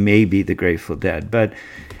 except maybe the Grateful Dead. But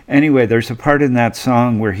anyway, there's a part in that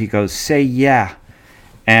song where he goes, "Say yeah."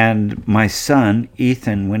 And my son,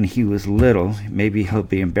 Ethan, when he was little, maybe he'll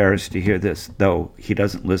be embarrassed to hear this, though he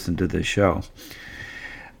doesn't listen to this show.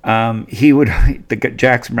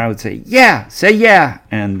 Jackson Browne would say, "Yeah, say yeah."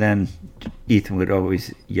 And then Ethan would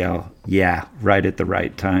always yell, "Yeah," right at the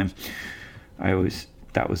right time.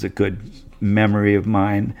 That was a good memory of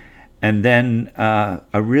mine. And then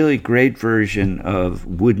a really great version of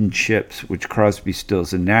Wooden Ships, which Crosby,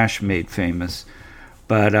 Stills, and Nash made famous.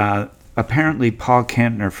 But apparently Paul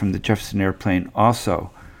Kantner from the Jefferson Airplane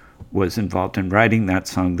also was involved in writing that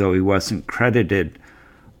song, though he wasn't credited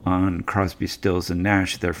on Crosby, Stills, and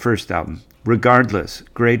Nash, their first album. Regardless,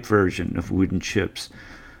 great version of Wooden Ships.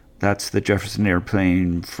 That's the Jefferson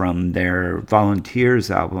Airplane from their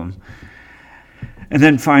Volunteers album. And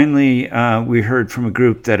then finally, we heard from a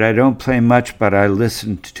group that I don't play much, but I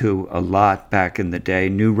listened to a lot back in the day,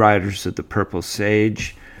 New Riders of the Purple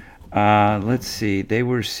Sage. Let's see, they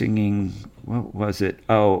were singing, what was it?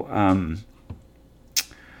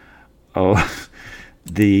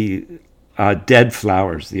 The Dead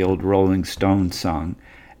Flowers, the old Rolling Stones song.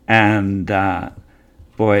 And back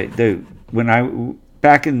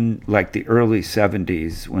in like the early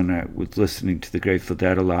 70s, when I was listening to the Grateful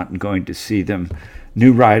Dead a lot and going to see them,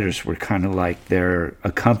 New Riders were kind of like their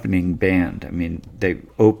accompanying band. I mean, they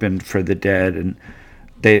opened for the Dead, and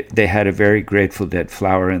they had a very Grateful Dead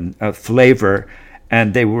flavor,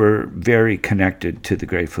 and they were very connected to the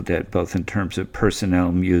Grateful Dead, both in terms of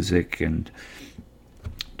personnel, music, and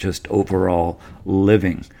just overall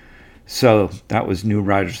living. So that was New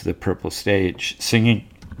Riders of the Purple Sage singing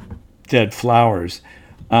Dead Flowers.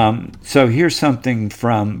 So here's something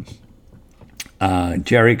from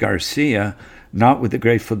Jerry Garcia, not with the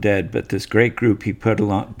Grateful Dead, but this great group he put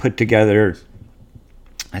together,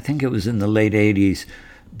 I think it was in the late 80s,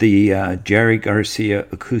 the Jerry Garcia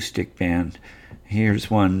Acoustic Band. Here's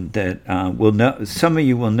one that some of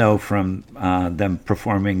you will know from them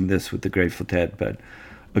performing this with the Grateful Dead, but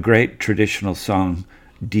a great traditional song,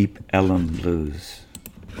 Deep Ellum Blues.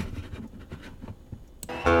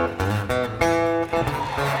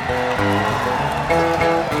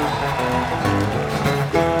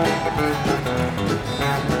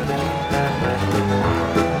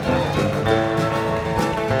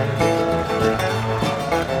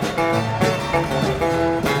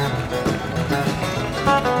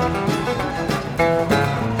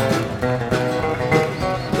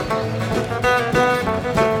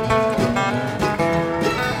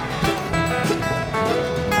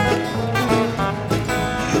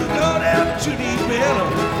 to deep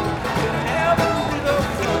bellum. Have a little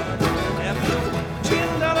fun. Have your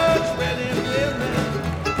 $10 ready with me.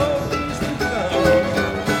 Police will come.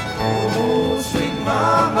 Oh, sweet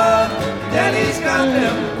mama, daddy's got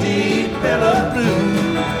them deep bellum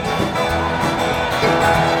blues.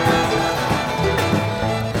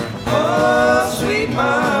 Oh, sweet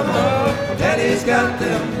mama, daddy's got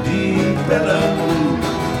them deep bellum blues.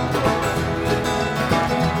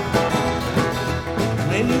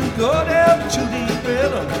 When you go down to the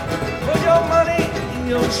bellum, put your money in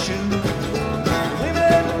your shoe.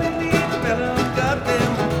 Women in the bellum got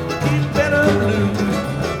them deep bellum blues.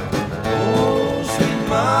 Oh, sweet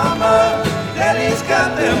mama, daddy's got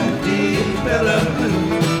them deep bellum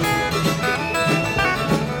blues.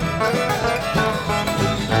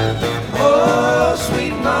 Oh,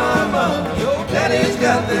 sweet mama, your daddy's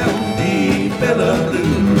got them deep bellum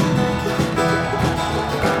blues.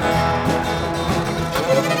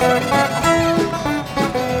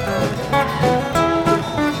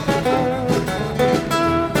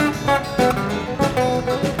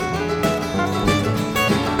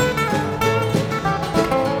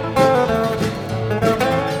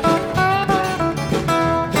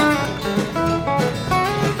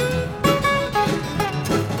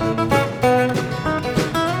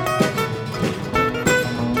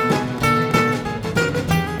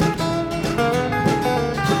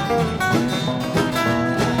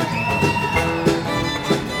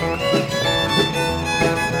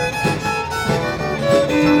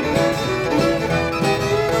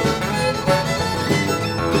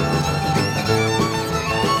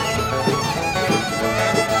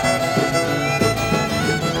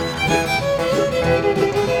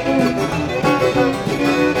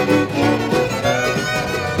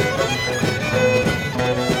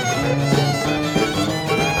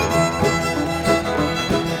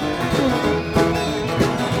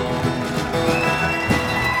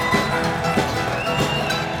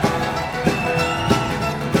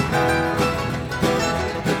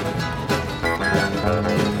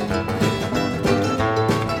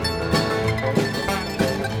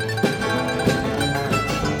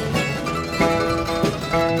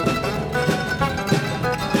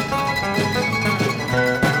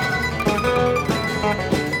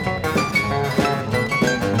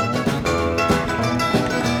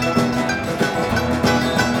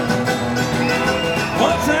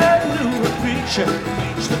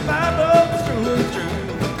 Preach the Bible through and through.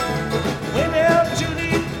 Went out to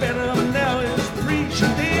the bellum, now his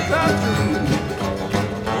preaching days are through.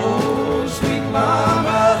 Oh, sweet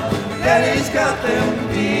mama, daddy's got them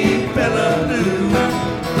deep bellum blues.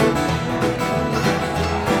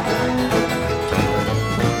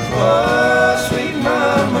 Oh, sweet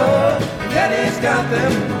mama, daddy's got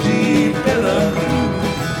them deep bellum blues.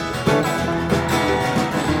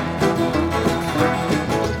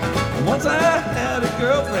 Once I had a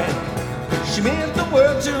girlfriend, she meant the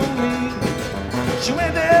world to me. She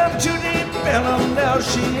went down to the bellum, now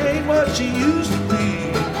she ain't what she used to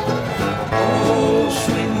be. Oh,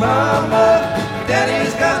 sweet mama,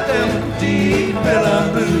 daddy's got them deep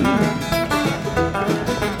bellum blues.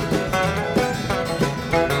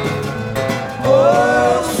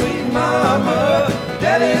 Oh, sweet mama,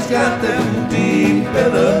 daddy's got them deep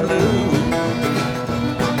bellum blues.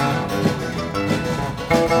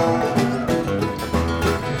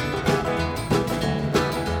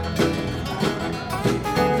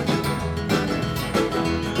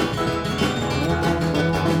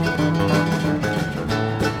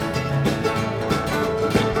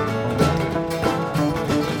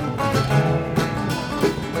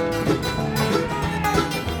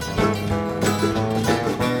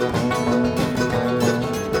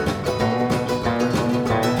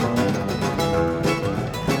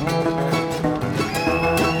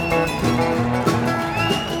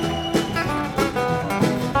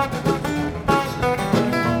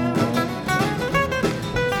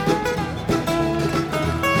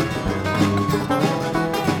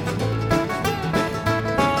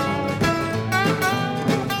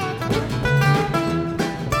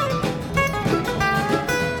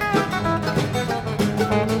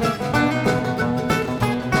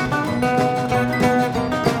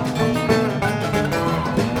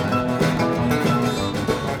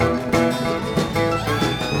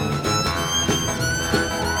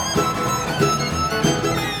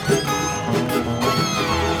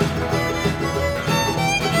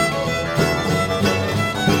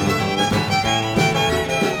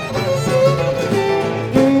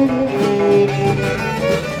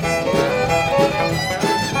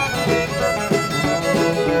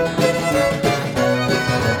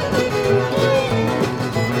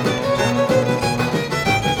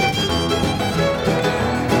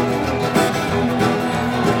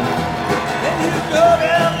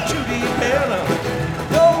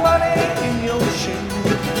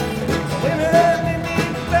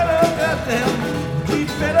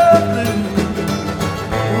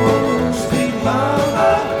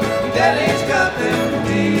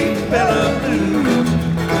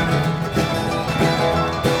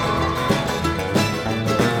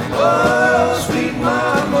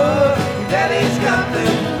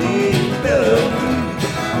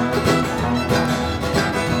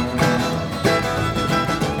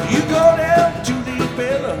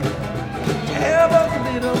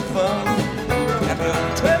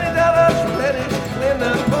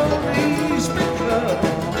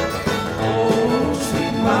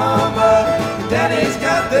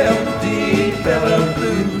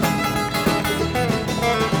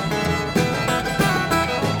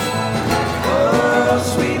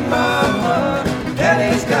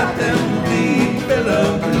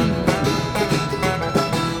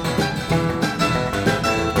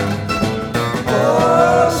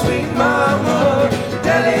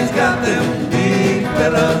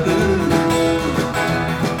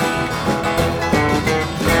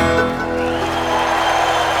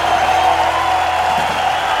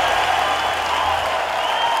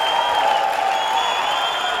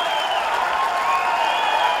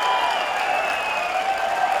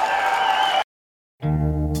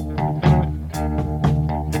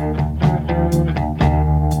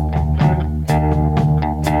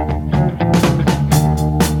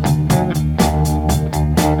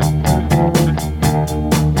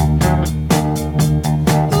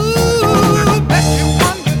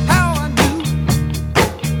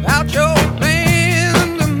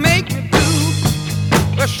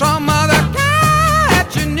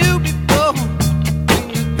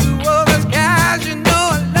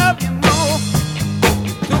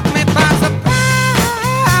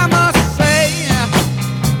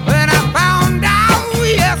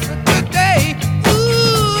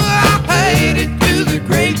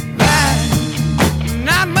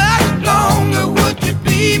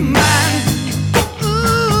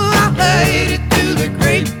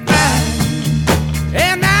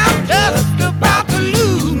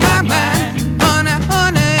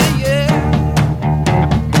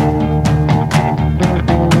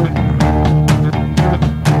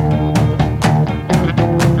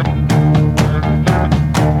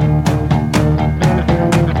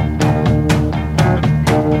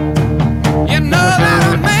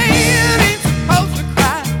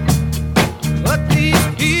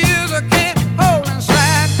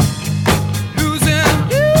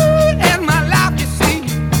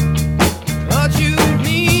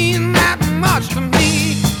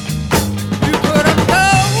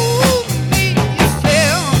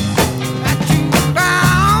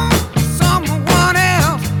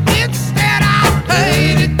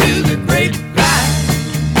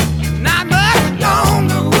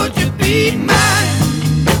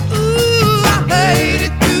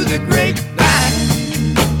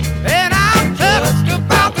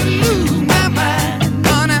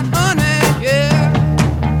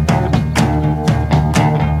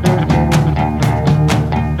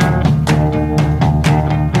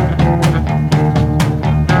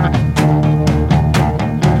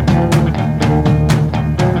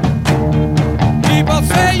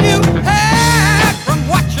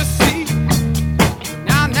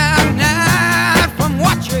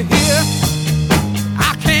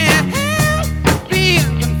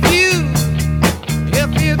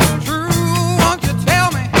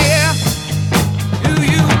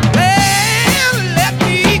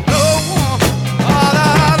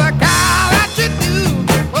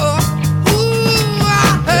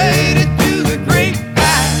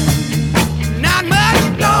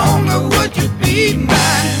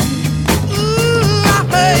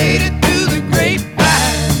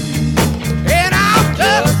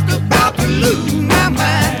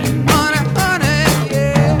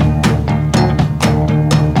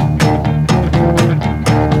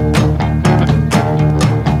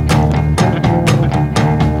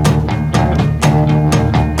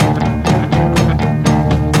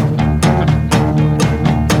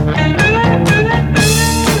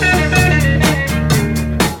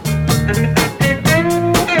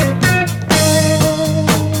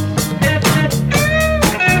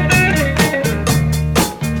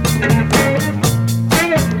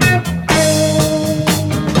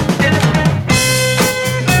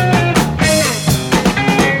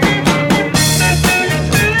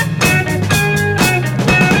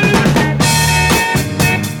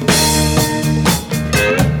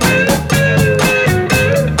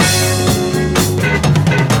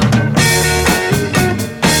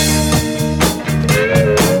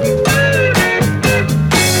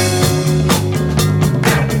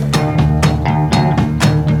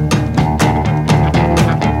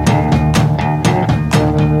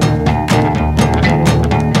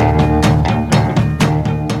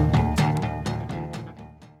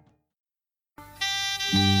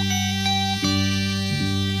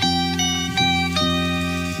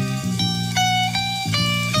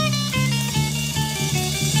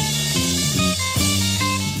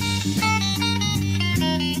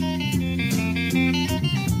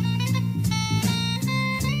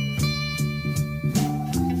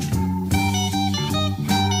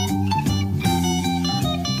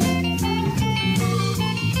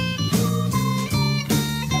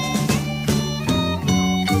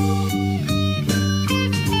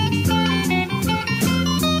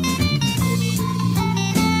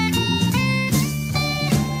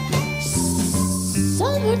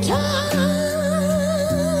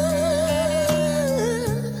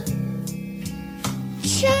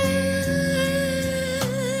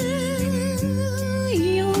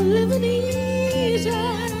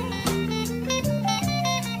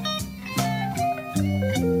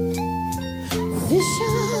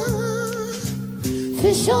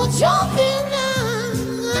 Fish are jumping now.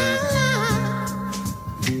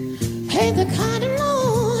 Hey, the kind of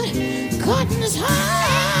Lord cutting is high.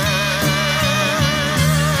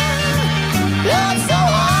 Lord, so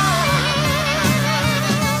high.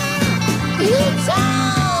 You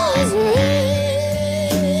towers rich,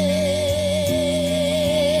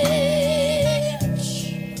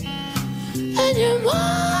 and your mom,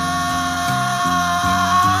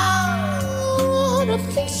 I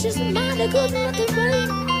think she's mighty good looking, babe.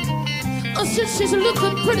 Oh, since she's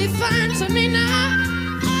looking pretty fine to me now.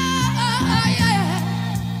 Yeah.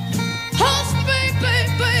 Hush, baby,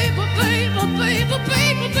 baby, baby, baby,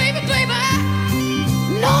 baby, baby, baby.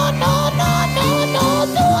 No, no, no, no, no,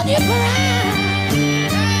 don't you cry.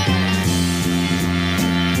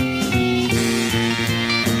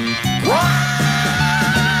 Cry.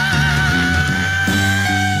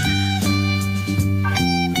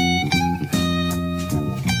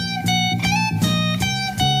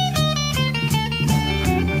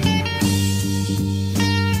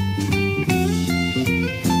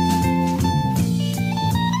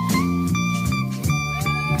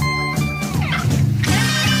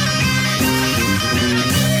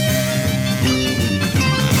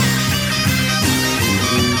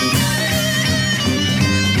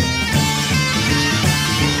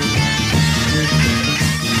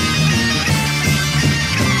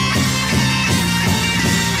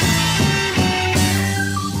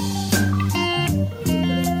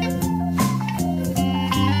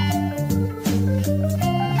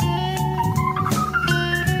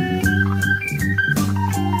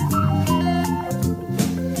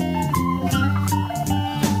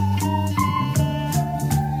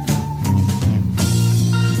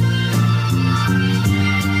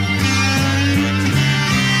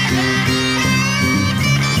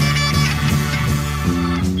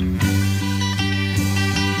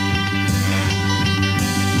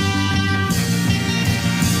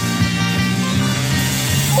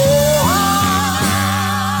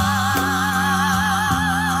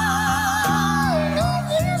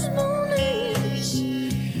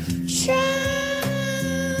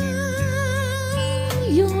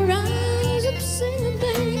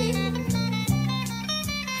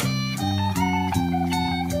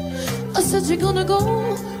 You're gonna go,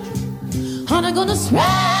 honey, gonna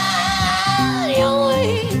spread your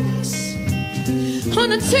wings,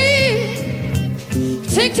 honey,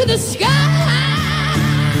 take to the sky,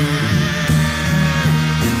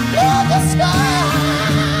 love the sky,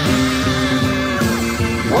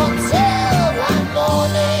 until one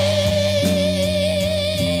morning,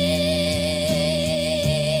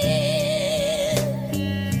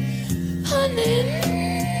 honey,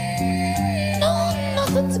 no,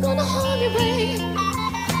 nothing's gonna harm you, babe.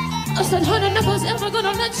 I said, honey, nothing's ever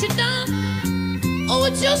gonna let you down. Oh, I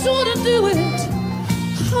just wanna do it.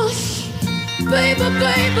 Hush, baby,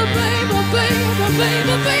 baby, baby, baby,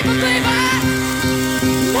 baby, baby, baby.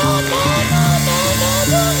 No, no, no, no, no,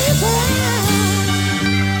 don't you cry.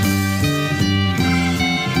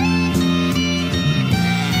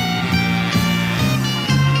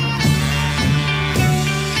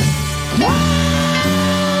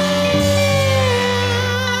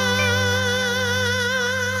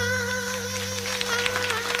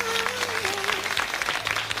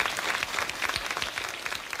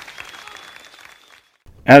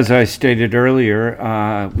 As I stated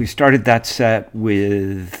earlier, we started that set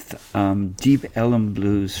with Deep Ellum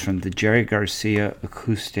Blues from the Jerry Garcia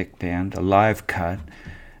Acoustic Band, a live cut.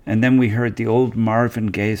 And then we heard the old Marvin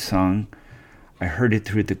Gaye song, I Heard It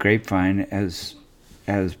Through the Grapevine, as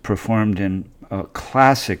performed in a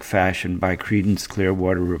classic fashion by Creedence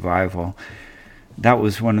Clearwater Revival. That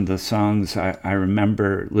was one of the songs I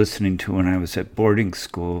remember listening to when I was at boarding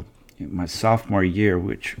school. My sophomore year,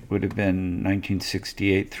 which would have been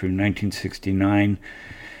 1968 through 1969,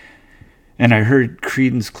 and I heard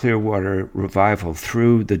Creedence Clearwater Revival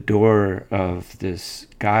through the door of these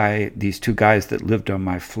two guys that lived on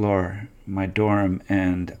my floor, my dorm,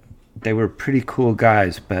 and they were pretty cool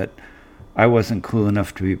guys, but I wasn't cool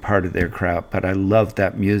enough to be part of their crowd, but I loved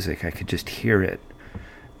that music. I could just hear it,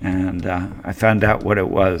 and I found out what it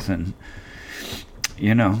was, and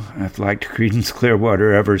you know, I've liked Creedence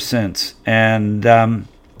Clearwater ever since. And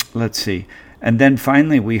let's see. And then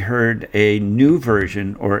finally we heard a new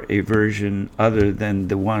version, or a version other than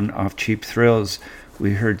the one off Cheap Thrills,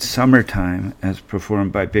 we heard Summertime as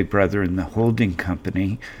performed by Big Brother and the Holding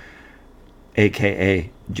Company, a.k.a.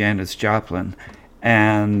 Janis Joplin.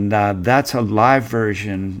 And that's a live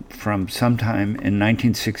version from sometime in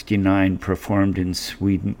 1969, performed in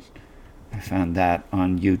Sweden. I found that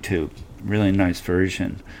on YouTube. Really nice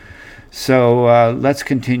version. So let's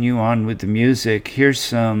continue on with the music. Here's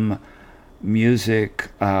some music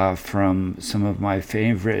from some of my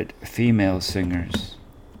favorite female singers.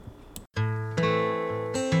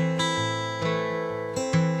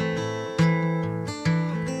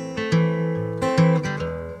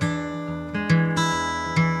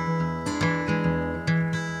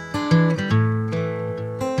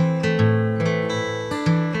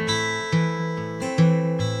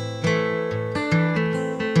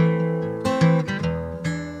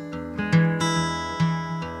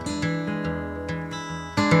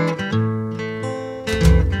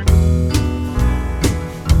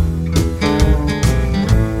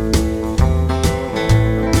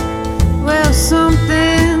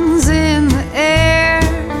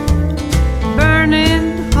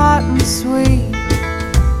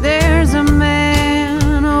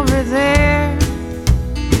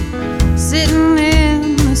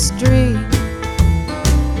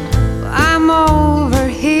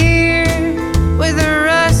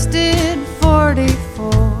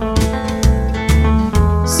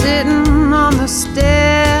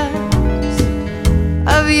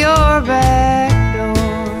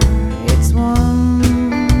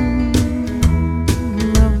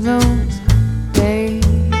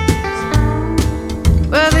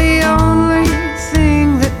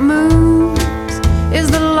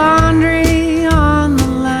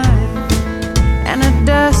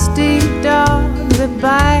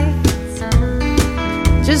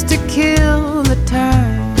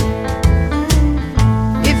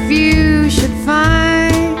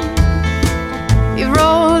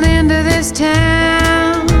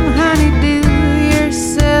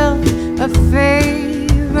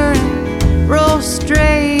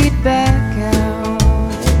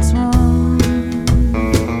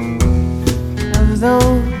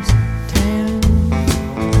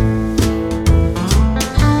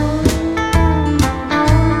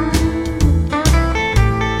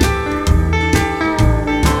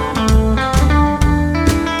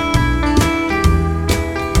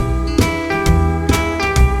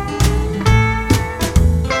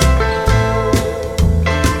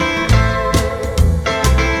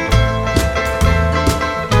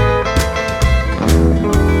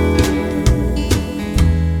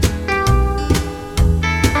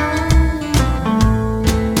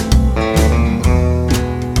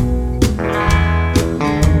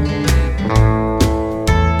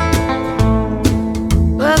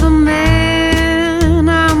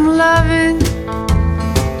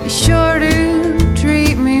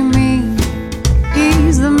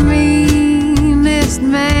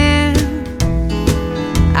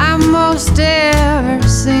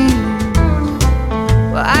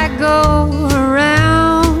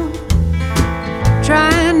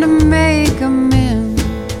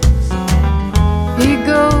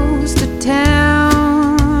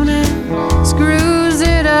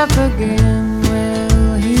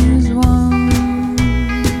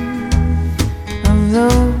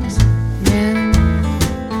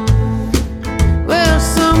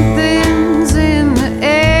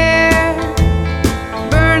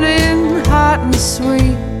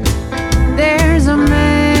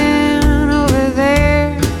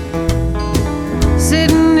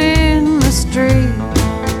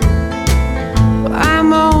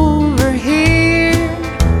 I'm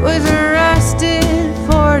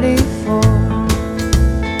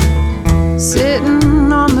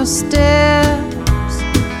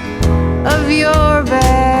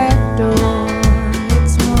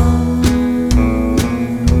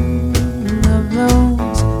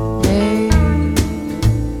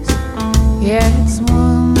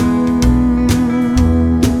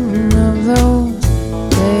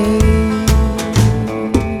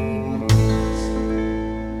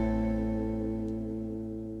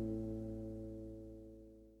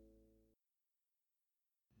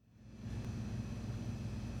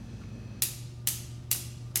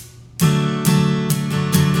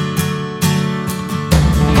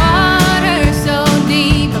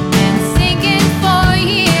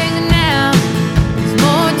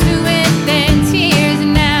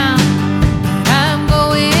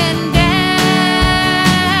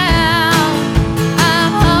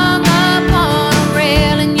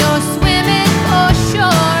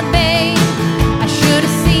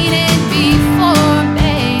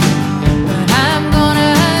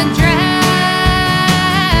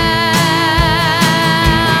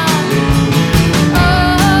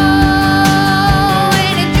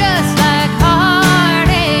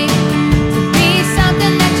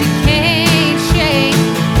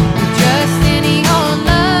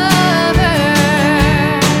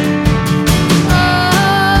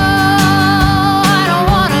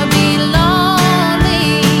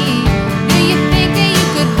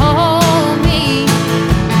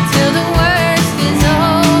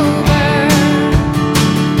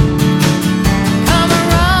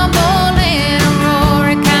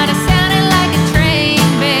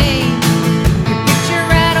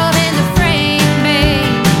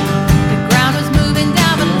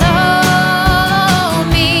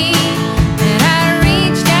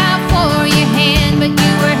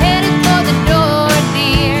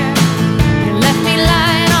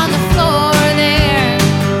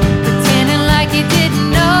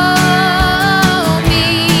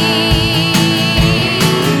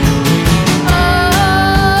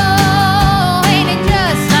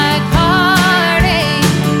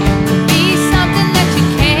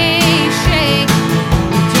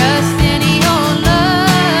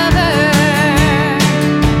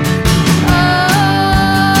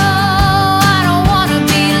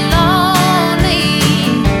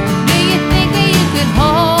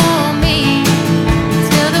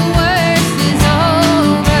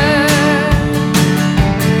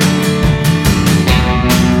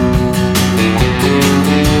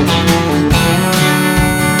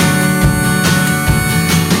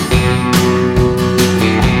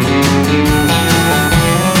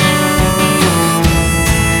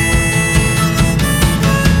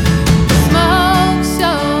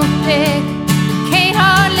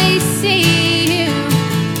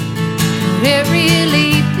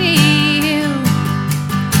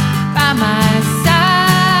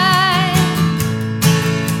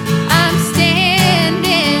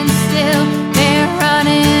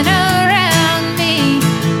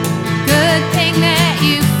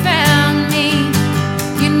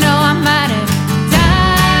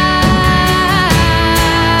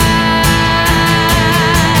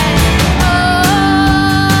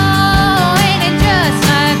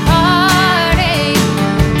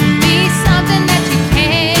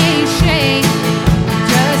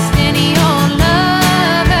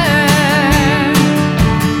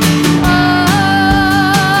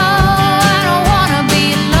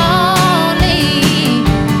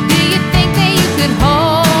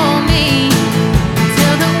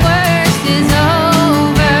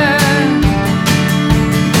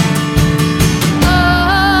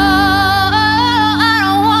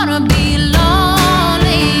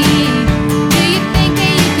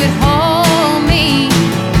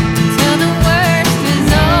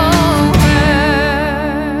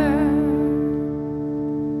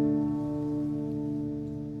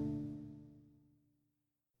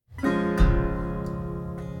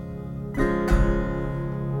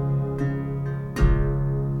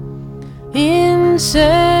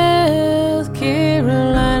South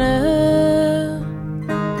Carolina.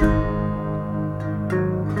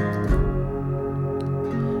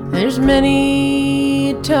 There's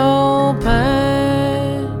many tall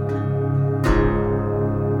pines,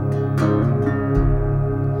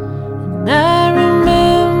 and I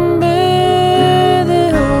remember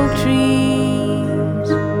the oak trees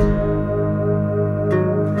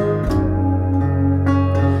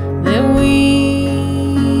that we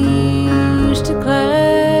used to climb.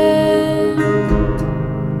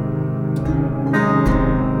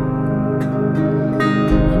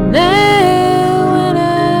 And now when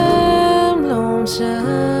I'm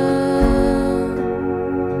lonesome,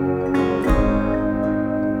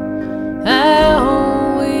 I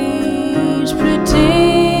always pretend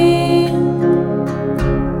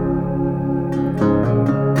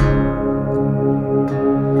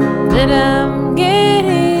that I'm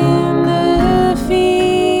getting the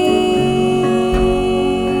feel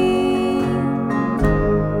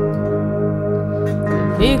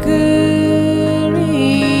of hickory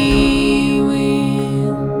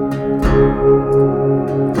wind.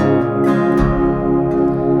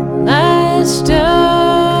 I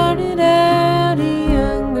started out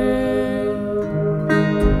younger,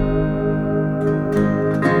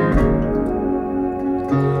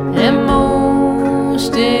 and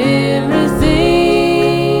most everything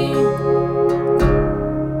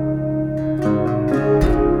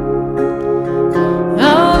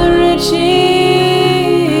all the riches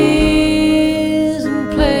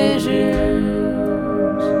and pleasures.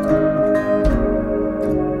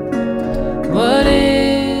 What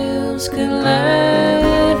else could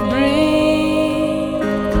life bring?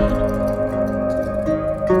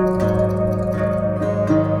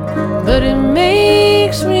 But it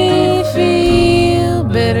makes me feel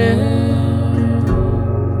better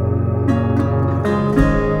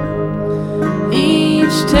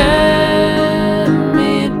each time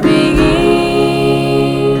it begins.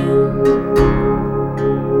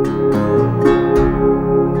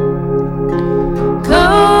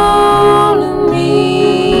 Calling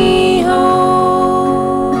me home.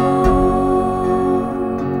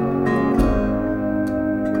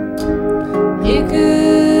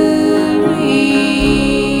 Hickory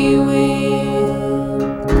wind.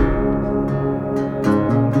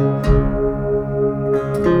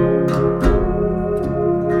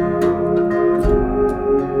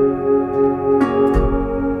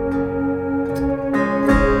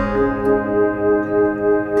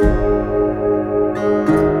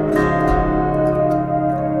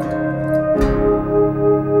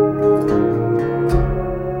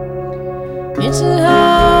 It's a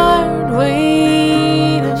hard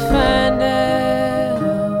way to find out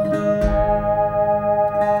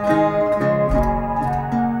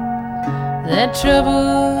that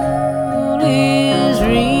trouble is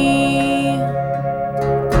real.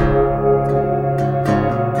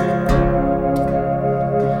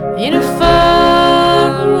 In a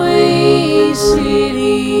faraway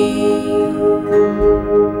city,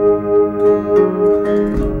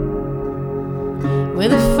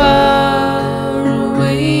 with a faraway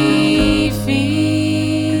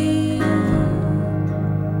feel,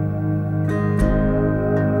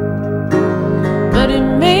 but it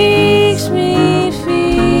makes me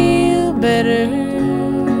feel better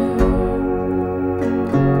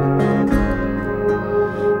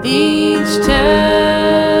each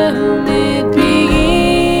time it begins.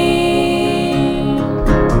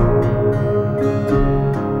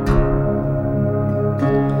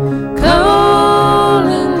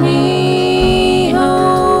 Calling me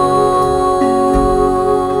home.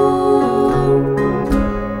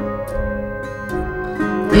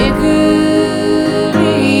 Hickory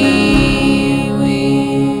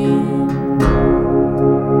wind.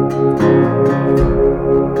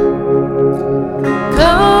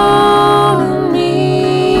 Calling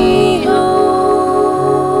me home.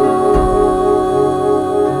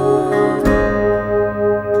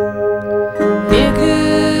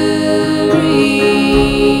 Hickory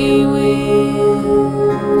wind.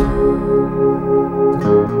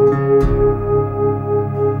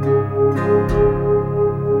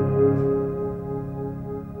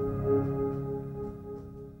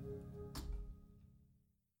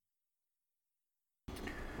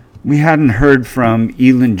 We hadn't heard from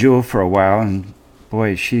Elin Jewell for a while, and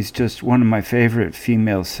boy, she's just one of my favorite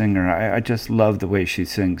female singer. I just love the way she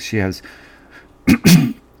sings. She has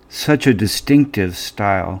such a distinctive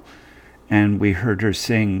style, and we heard her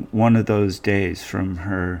sing One of Those Days from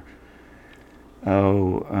her,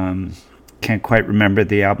 can't quite remember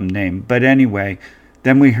the album name. But anyway,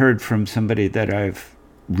 then we heard from somebody that I've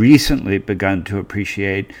recently begun to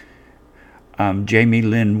appreciate, Jamie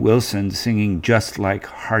Lynn Wilson singing Just Like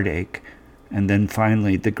Heartache, and then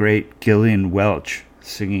finally the great Gillian Welch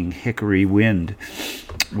singing Hickory Wind,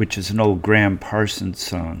 which is an old Graham Parsons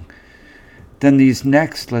song. Then these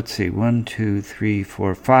next, let's see,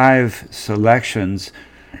 5 selections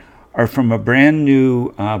are from a brand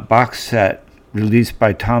new box set released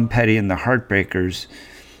by Tom Petty and the Heartbreakers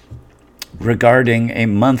regarding a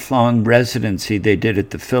month-long residency they did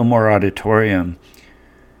at the Fillmore Auditorium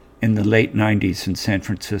in the late 90s in San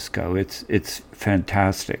Francisco. It's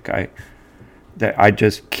fantastic. I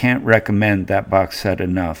just can't recommend that box set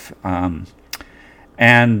enough.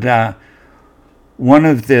 One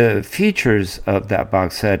of the features of that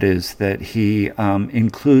box set is that he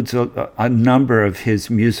includes a number of his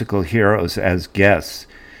musical heroes as guests.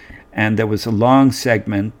 And there was a long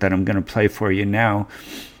segment that I'm going to play for you now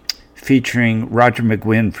featuring Roger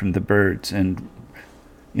McGuinn from the Byrds. And,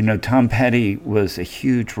 you know, Tom Petty was a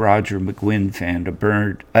huge Roger McGuinn fan,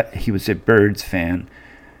 he was a Byrds fan.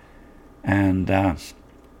 And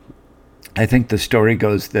I think the story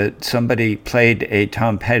goes that somebody played a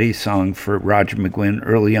Tom Petty song for Roger McGuinn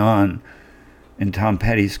early on in Tom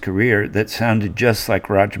Petty's career that sounded just like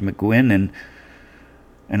Roger McGuinn,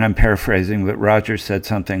 and I'm paraphrasing, but Roger said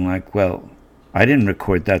something like, "Well, I didn't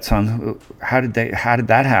record that song. How did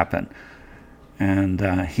that happen?" And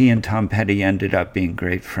he and Tom Petty ended up being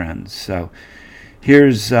great friends. So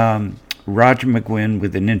here's Roger McGuinn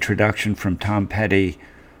with an introduction from Tom Petty,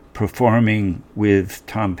 performing with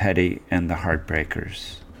Tom Petty and the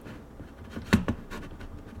Heartbreakers.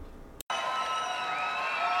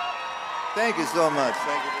 Thank you so much.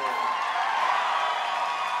 Thank you very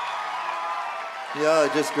much. Yeah,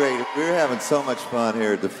 just great. We're having so much fun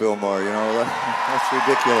here at the Fillmore, you know. That's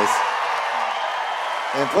ridiculous.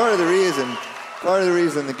 And part of the reason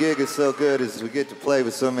the gig is so good is we get to play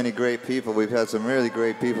with so many great people. We've had some really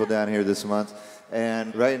great people down here this month.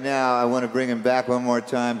 And right now, I want to bring him back one more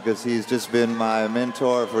time because he's just been my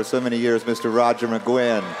mentor for so many years, Mr. Roger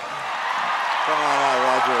McGuinn. Come on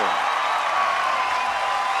out, Roger.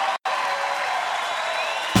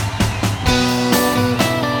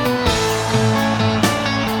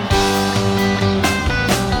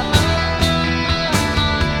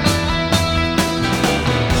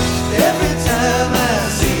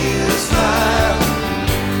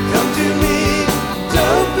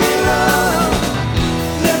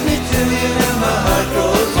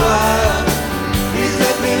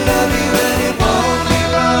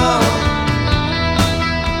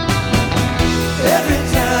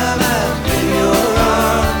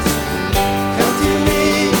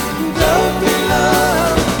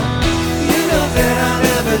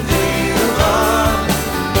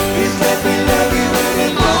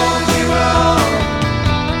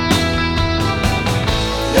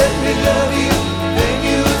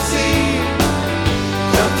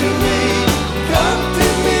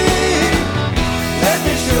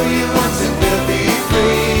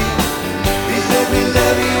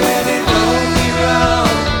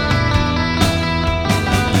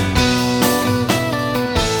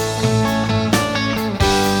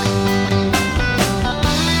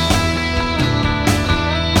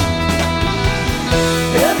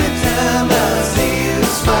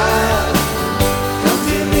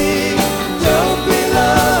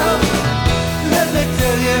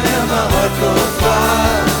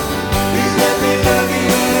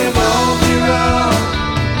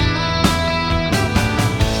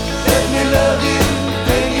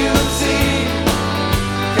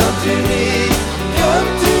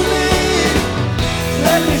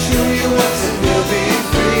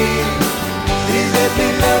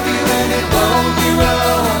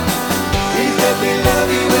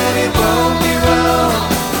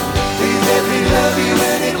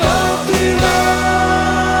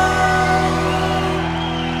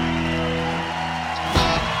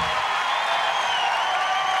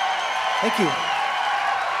 Thank you.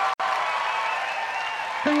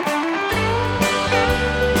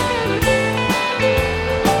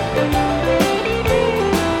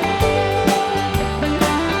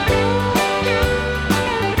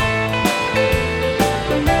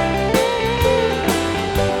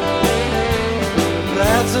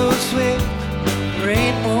 Clouds will sweep,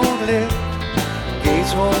 rain won't lift,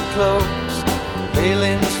 gates won't close,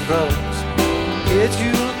 railings froze. Get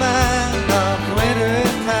you mine on winter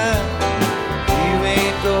time. You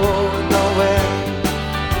ain't going nowhere.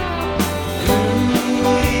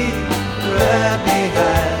 Ride me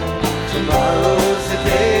high. Tomorrow's the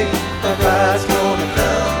day my bride's gonna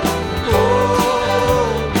come.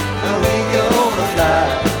 Oh, how we gonna fly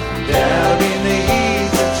down in the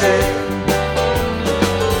easy chair.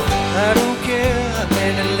 I don't care how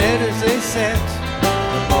many letters they send.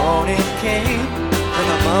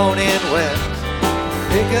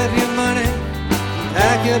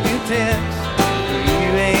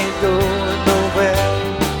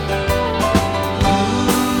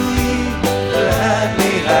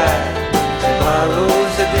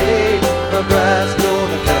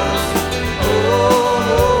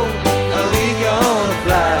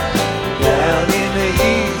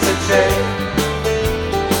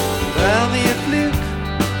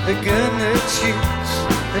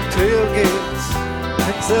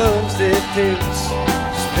 substitutes.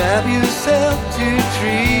 Strap yourself to a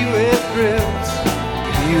tree with roots.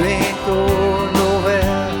 You ain't going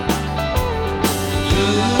nowhere.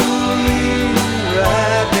 Ooh,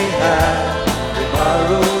 ride me high.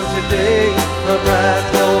 Tomorrow's the day my bride's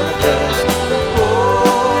gonna dust.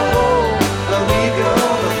 Oh, are we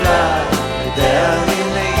gonna fly down in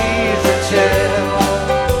the easy chair?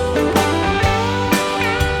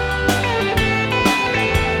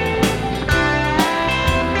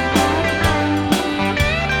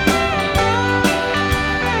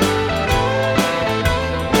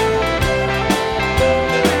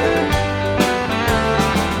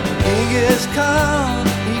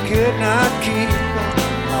 Not keep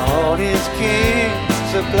all his kings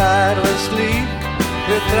supplied with sleep.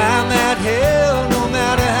 He'll climb that hill no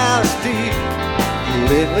matter how steep.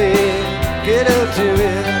 When we get up to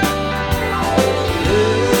it,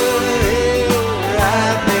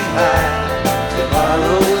 ride me high.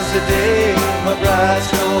 Tomorrow's the day my bride's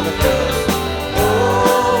gonna come.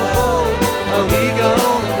 Oh, are we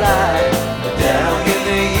gonna fly down in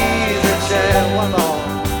the easy chair? One more.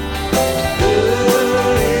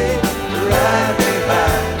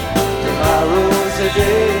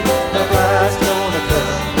 Today, the bride's gonna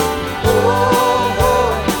come.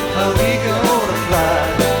 Oh, are we gonna fly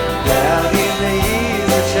down in the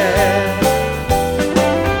easy chair?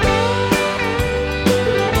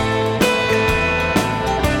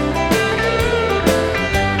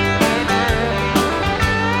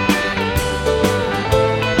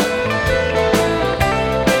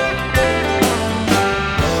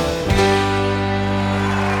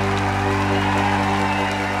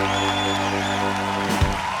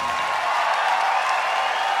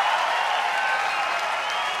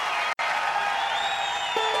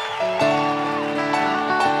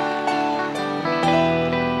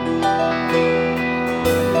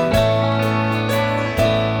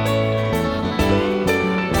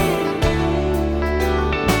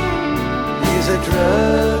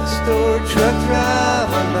 Drugstore truck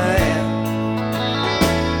driver man.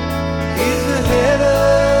 He's the head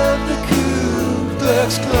of the Ku Klux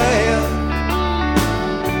Klan.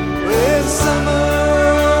 When summer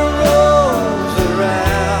rolls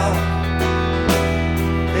around,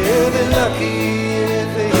 he'll be lucky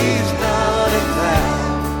if he's not in town.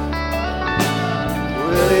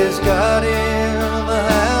 Well, he's got him a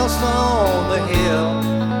house on the hill.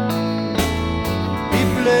 He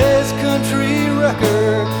plays country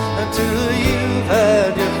record until you've had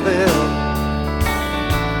your fill.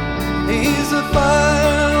 He's a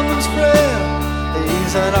fireman's friend.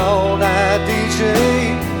 He's an all-night DJ,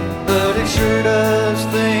 but he sure does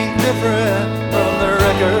think different from the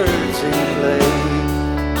records he plays.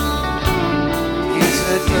 He's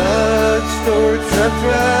a drugstore truck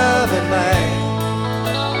driving man.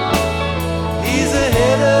 He's the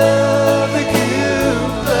head of the Ku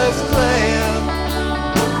Klux Klan.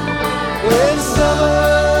 When summer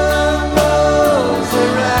rolls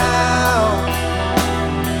around,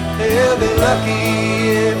 he'll be lucky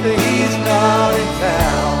if he's not in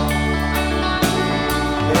town.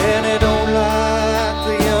 And he don't like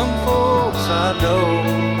the young folks I know.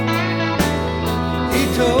 He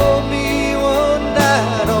told me one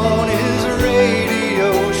night on his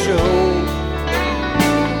radio show,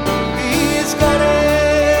 he's got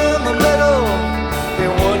him a medal, they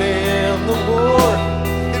won him the war.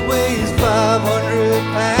 500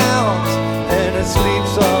 pounds and it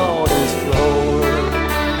sleeps on his floor.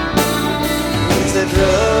 He's a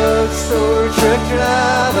drugstore truck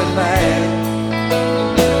driving man.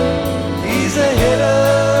 He's the head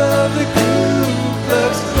of the Ku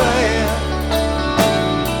Klux Klan.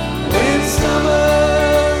 When summer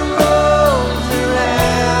rolls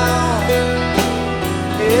around,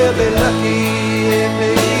 he'll be lucky if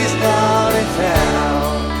he's not in town.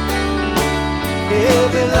 He'll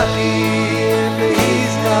be lucky if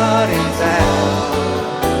he's not in town.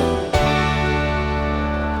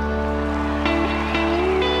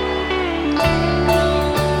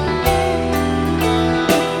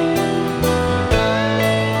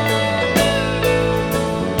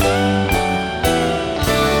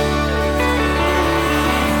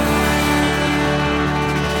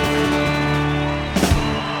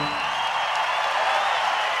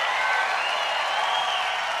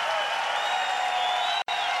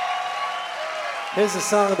 Here's a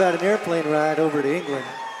song about an airplane ride over to England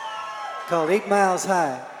called 8 Miles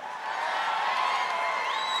High.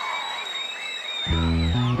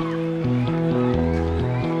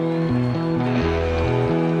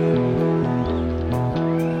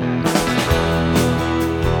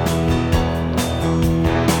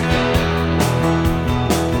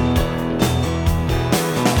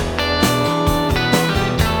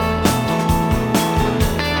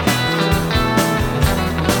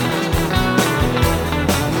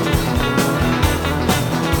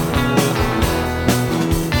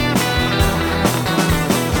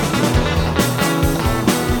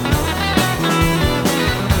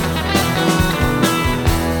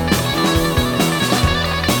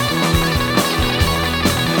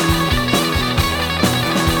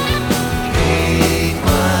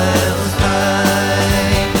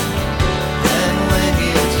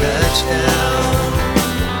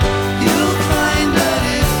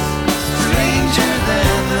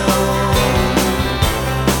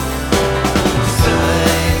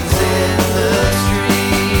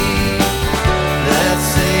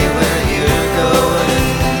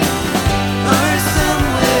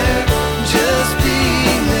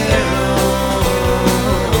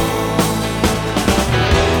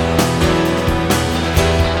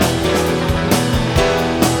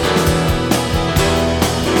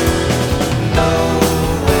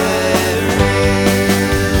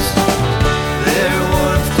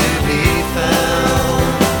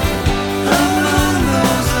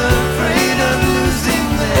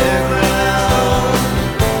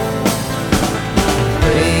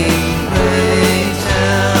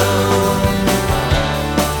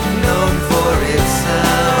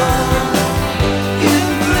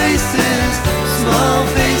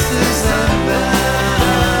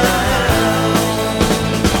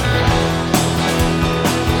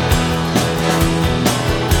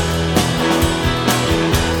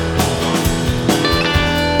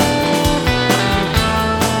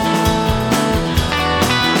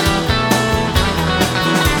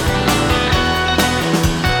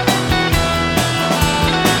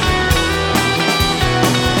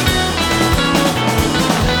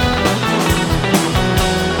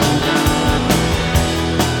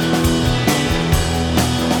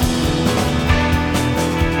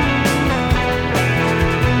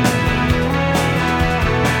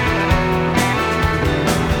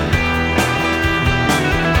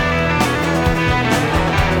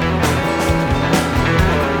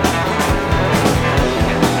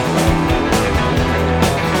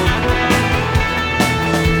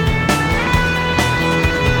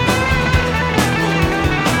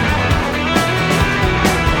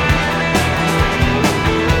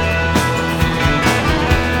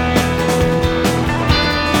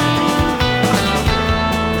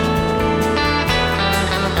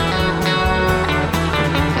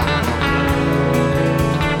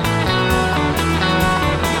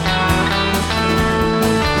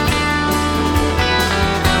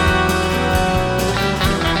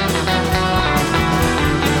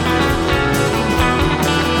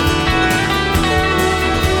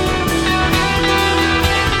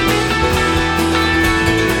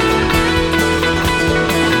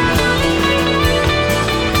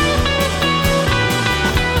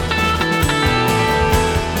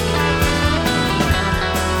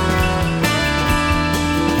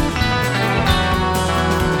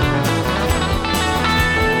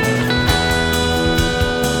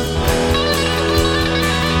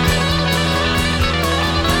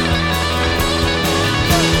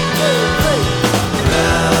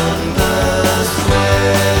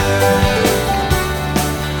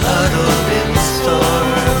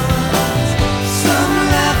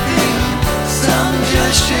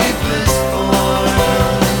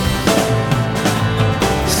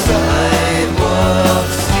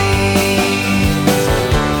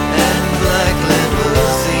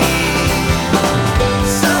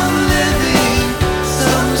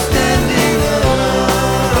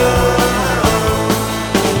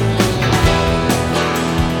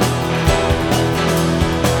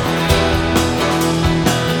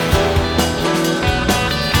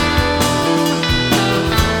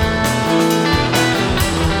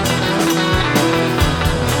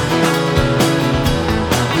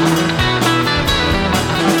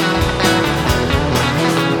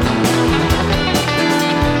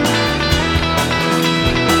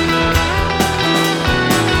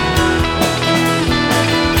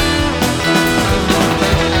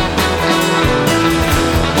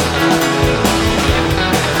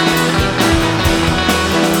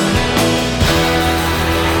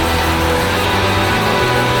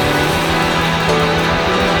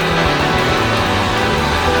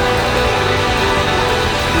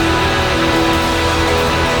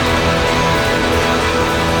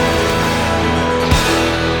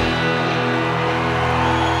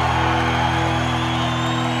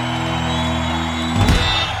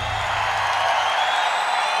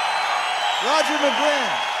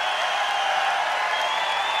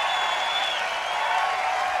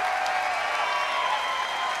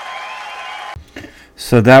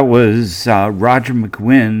 So that was Roger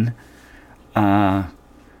McGuinn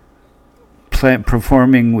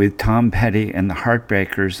performing with Tom Petty and the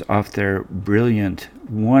Heartbreakers off their brilliant,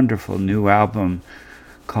 wonderful new album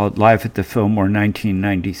called Live at the Fillmore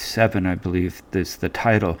 1997, I believe is the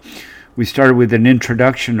title. We started with an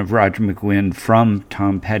introduction of Roger McGuinn from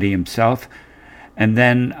Tom Petty himself, and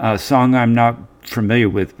then a song I'm not familiar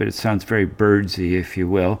with, but it sounds very Birdsy, if you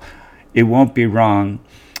will, It Won't Be Wrong,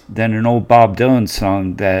 then an old Bob Dylan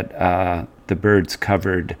song that the Byrds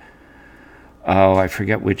covered. Oh, I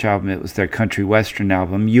forget which album. It was their country western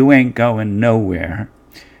album, You Ain't Going Nowhere.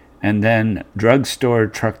 And then Drugstore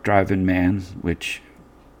Truck Driving Man, which,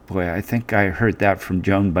 boy, I think I heard that from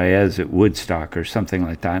Joan Baez at Woodstock or something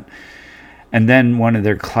like that. And then one of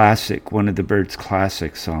the Byrds'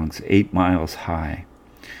 classic songs, 8 Miles High.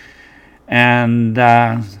 And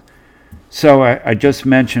so I just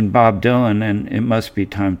mentioned Bob Dylan, and it must be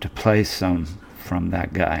time to play some from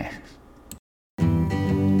that guy.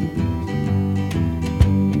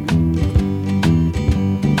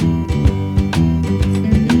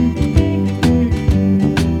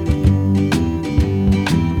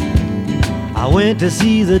 I went to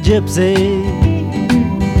see the gypsy,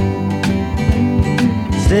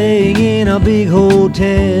 staying in a big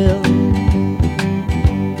hotel.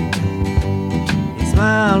 He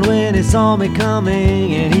smiled when he saw me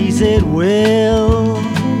coming, and he said, well,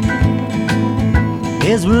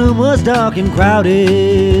 his room was dark and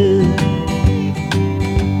crowded.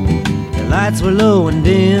 The lights were low and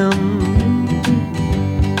dim.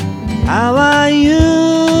 How are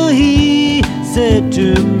you? He said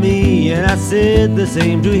to me, and I said the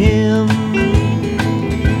same to him.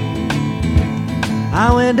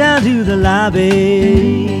 I went down to the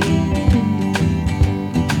lobby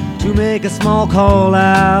to make a small call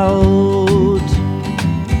out.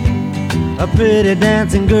 A pretty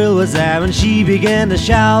dancing girl was there, and she began to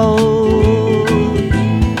shout,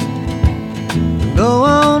 go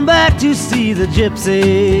on back to see the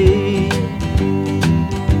gypsy.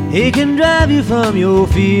 He can drive you from your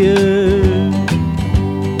fear.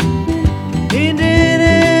 He did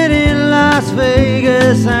it in Las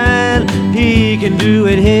Vegas, and he can do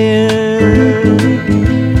it here.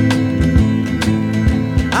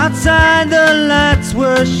 Outside the lights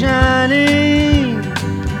were shining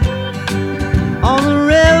on the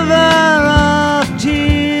river of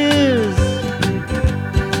tears.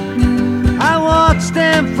 I watched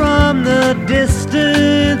them from the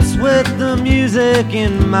distance with the music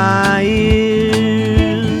in my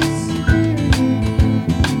ears.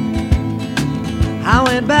 I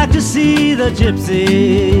went back to see the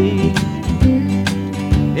gypsy.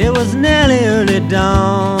 It was nearly early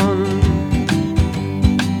dawn.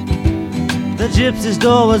 The gypsy's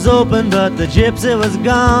door was open, but the gypsy was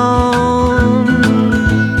gone.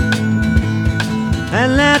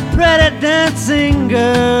 And that pretty dancing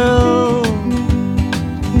girl,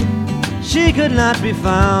 she could not be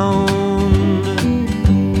found.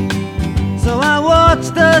 So I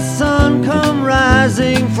watched the sun come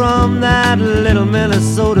rising from that little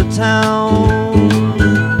Minnesota town.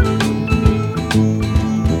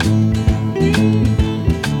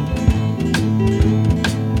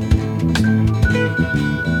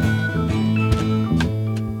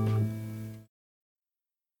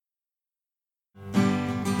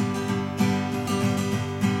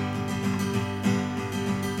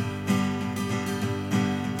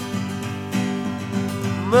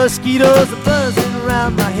 Mosquitoes are buzzing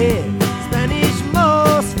around my head, Spanish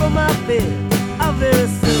moss for my bed, a very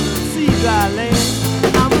silver sea dry land.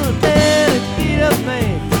 I'm a dedicated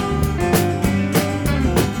man.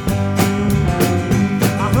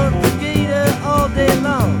 I hunt the gator all day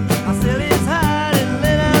long. I sell his hide and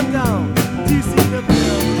then I'm gone to see the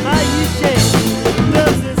bill like you share.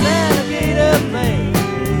 Loves this alligator man.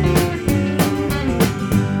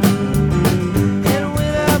 And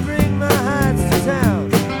when I bring my hides to town,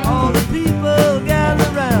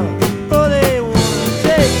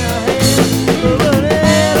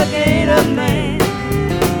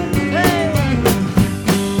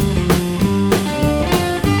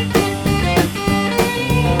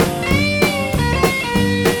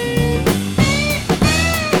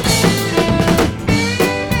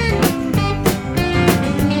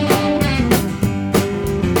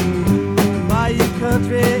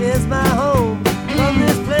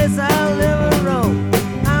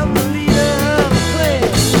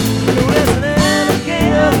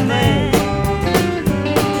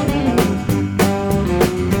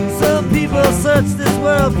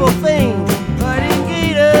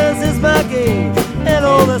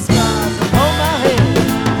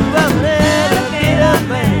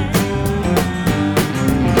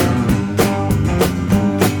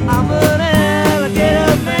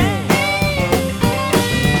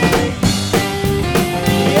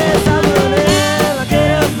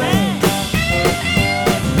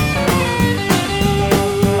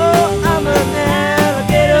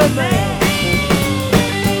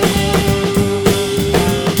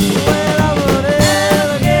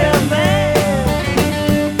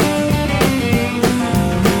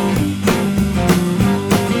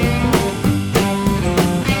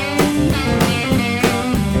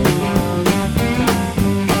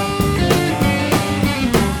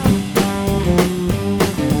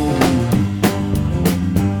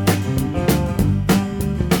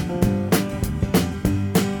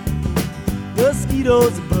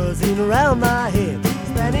 around my head,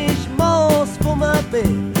 Spanish moss for my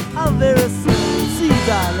bed. I'm very sexy,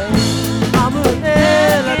 darling. I'm an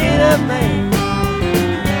alligator man.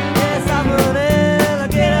 Yes, I'm an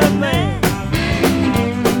alligator man.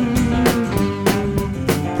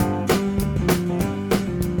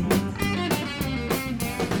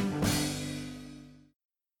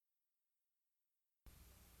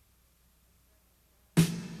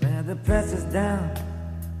 Well, the press is down.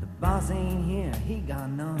 The boss ain't here. He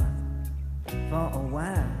gone north for a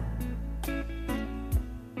while.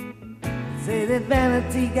 Say that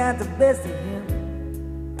vanity got the best of him,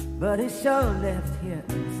 but he sure left here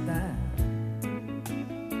in style.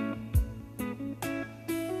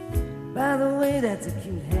 By the way, that's a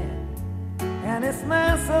cute hat, and it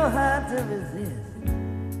smiles so hard to resist.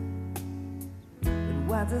 But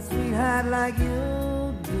what's a sweetheart like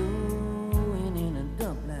you doing in a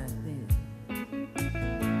dump like this?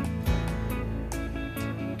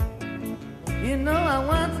 You know, I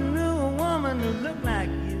once knew a woman who looked like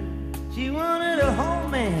you. She wanted a whole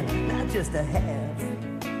man, not just a half.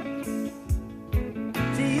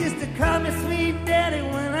 She used to call me sweet daddy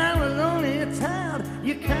when I was only a child.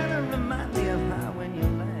 You kind of remind me of her when you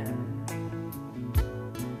laugh.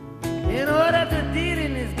 In order to deal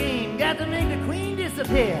in this game, got to make the queen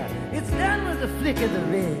disappear. It's done with a flick of the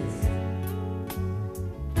wrist.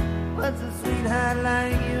 What's a sweetheart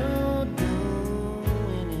like you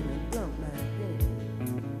doing in a dump like this?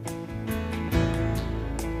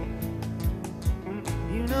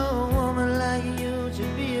 You know a woman like you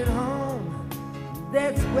should be at home.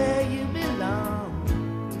 That's where you belong.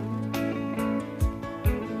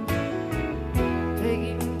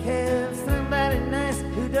 Taking care of somebody nice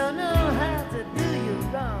who don't know how to do you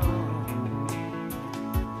wrong.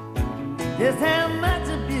 Just how much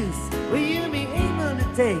abuse will you be able to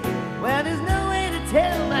take? Well, there's no way to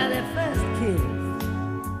tell by that first kiss.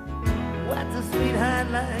 What's a sweetheart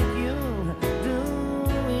like you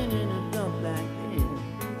doing in a dump like this?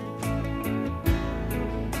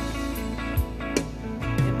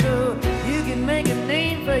 You know, you can make a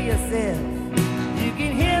name for yourself. You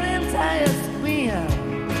can hear them tires squeal.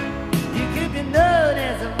 You could be known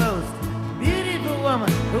as the most beautiful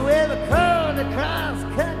woman who ever crawled across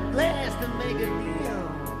cut glass to make a deal.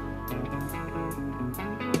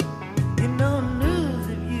 You know, news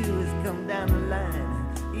of you has come down the line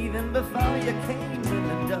even before you came in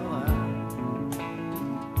the door.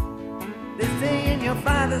 They say in your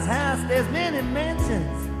father's house there's many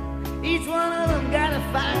mansions. Each one of them got a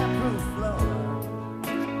fireproof floor.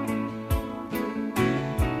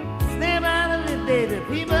 Snap out of it, baby.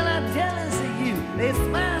 People are jealous of you. They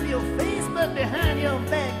smile in your face, but behind your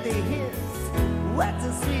back they hiss. What's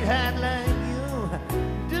a sweetheart like you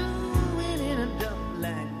doing in a dump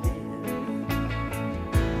like this?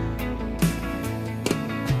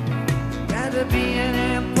 Got to be an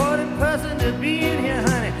important person to be in here,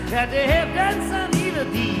 honey. Got to have done some evil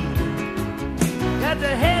deed. Got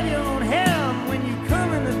to have your own helm when you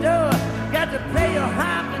come in the door. Got to play your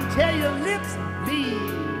harp until your lips bleed.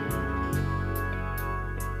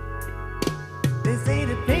 They say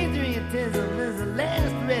that patriotism is the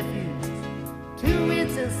last refuge to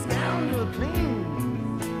which a scoundrel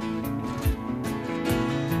clings.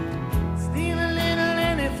 Steal a little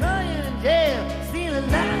and they throw you in jail. Steal a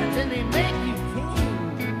lot and they make you king.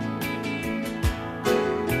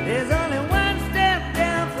 There's only one step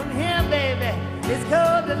down from here, baby. It's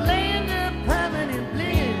called the land of permanent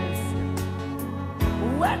bliss.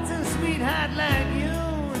 What's a sweetheart like you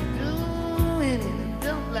doing in a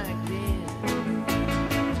dump like this?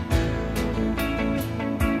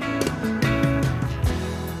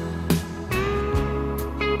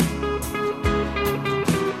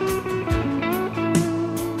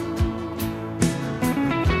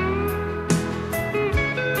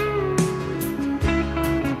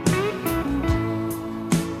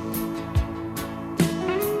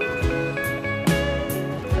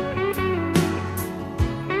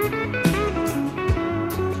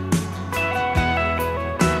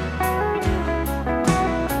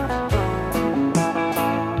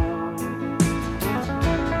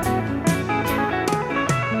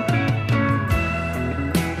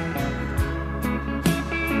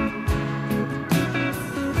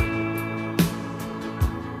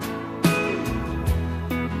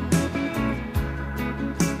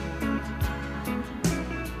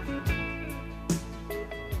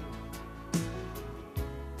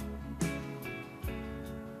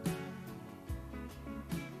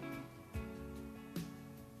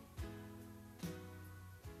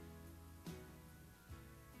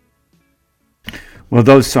 Well,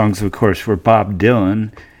 those songs, of course, were Bob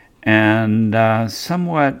Dylan and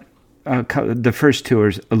somewhat the first two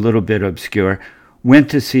are a little bit obscure. Went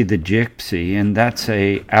to see The Gypsy, and that's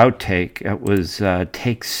a outtake. It was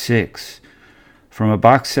Take 6 from a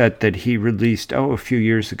box set that he released, a few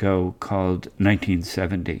years ago called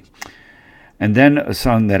 1970. And then a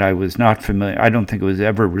song that I was not familiar, I don't think it was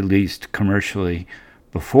ever released commercially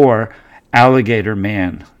before, Alligator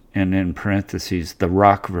Man, and in parentheses, the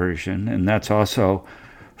rock version. And that's also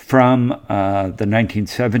from the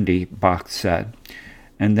 1970 box set.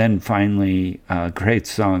 And then finally, a great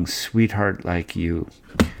song, Sweetheart Like You,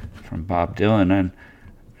 from Bob Dylan. And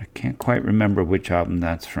I can't quite remember which album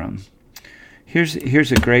that's from.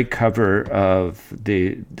 Here's a great cover of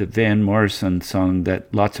the Van Morrison song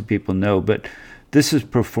that lots of people know, but this is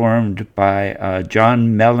performed by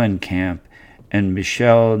John Mellencamp and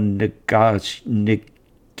Michelle Nigeciello.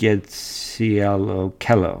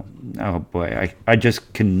 Oh boy, I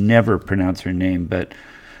just can never pronounce her name, but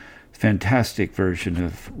fantastic version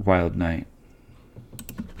of Wild Night.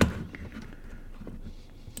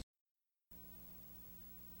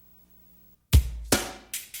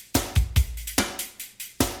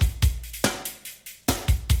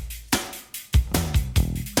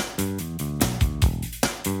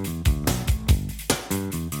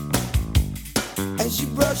 As you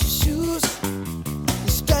brush your shoes, you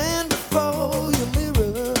stand before your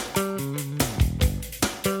mirror,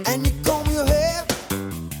 and you comb your hair,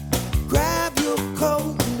 grab your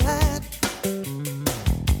coat and hat,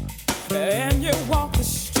 and you walk the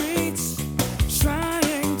streets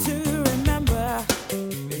trying to remember,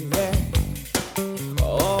 yeah,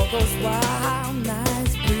 all those wild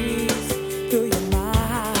nights breeze through your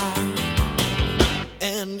mind,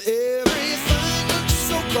 and everything looks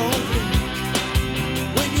so complete.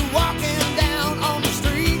 Walking down on the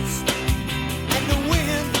streets, and the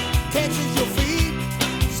wind catches your feet,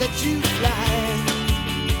 sets you flying,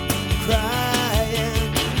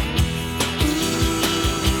 crying. Ooh,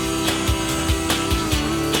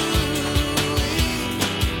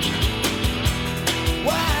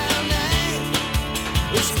 wild night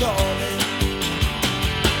is calling.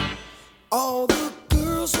 All the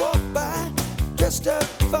girls walk by, dressed up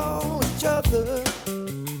for each other.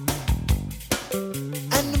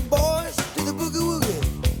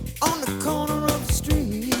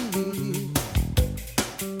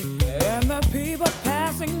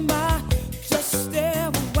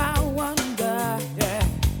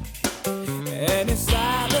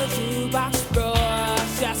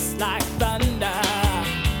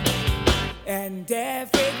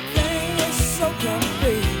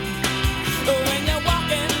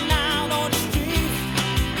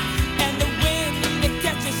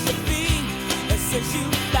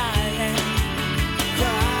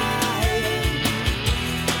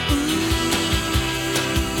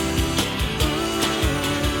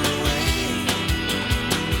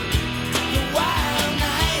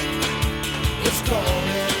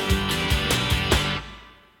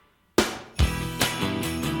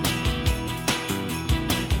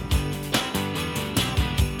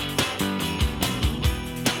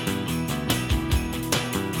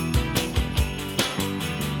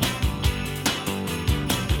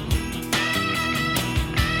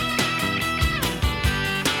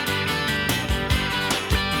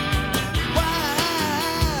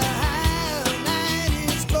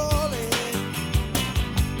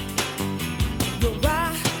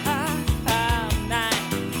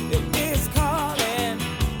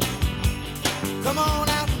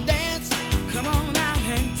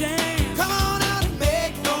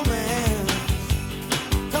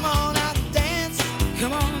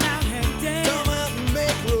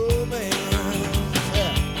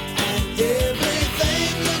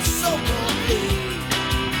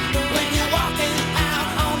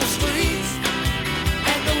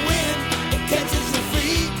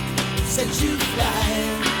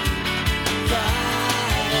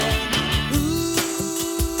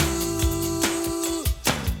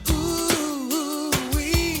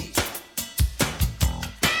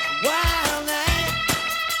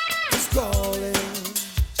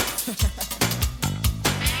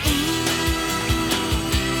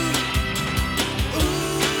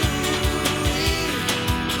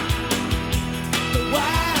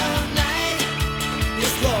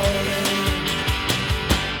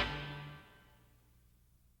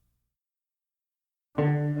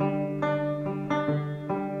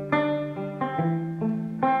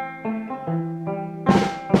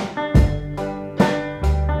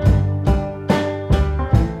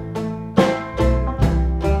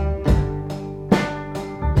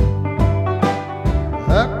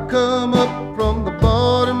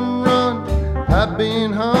 I've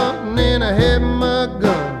been hunting and I had my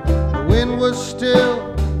gun. The wind was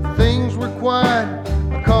still, things were quiet.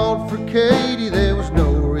 I called for Katie, there was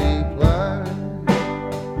no reply.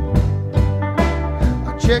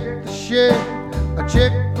 I checked the shed, I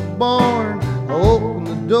checked the barn, I opened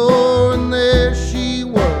the door and there she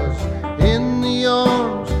was in the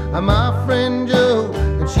arms of my friend Joe,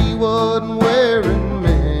 and she wasn't wearing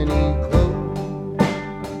many clothes.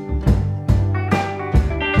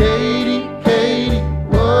 Katie, Katie,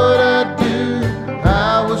 what'd I do?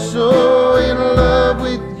 I was so in love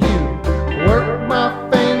with you. Worked my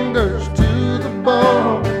fingers to the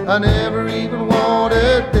bone. I never even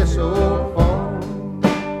wanted this old phone.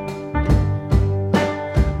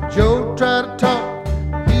 Joe tried to talk,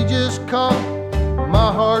 he just coughed.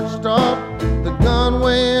 My heart stopped, the gun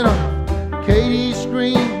went off. Katie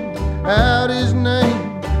screamed out his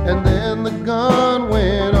name, and then the gun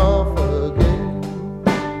went off again.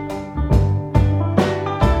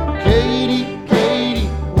 Katie, Katie,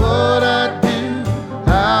 what'd I do?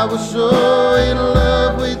 I was so in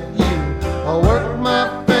love with you. I worked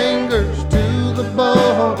my fingers to the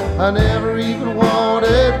bone. I never even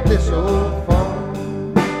wanted this old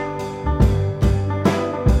phone.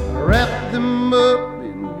 I wrapped them up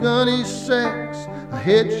in gunny sacks. I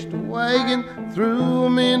hitched a wagon, threw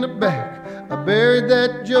them in the back. I buried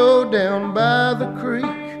that Joe down by the creek.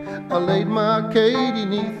 I laid my Katie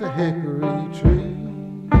neath the hickory tree.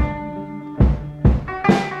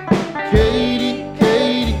 Katie,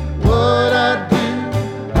 Katie, what'd I do?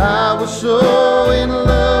 I was so in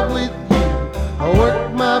love with you. I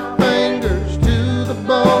worked my fingers to the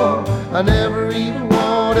bone. I never even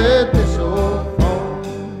wanted this old phone.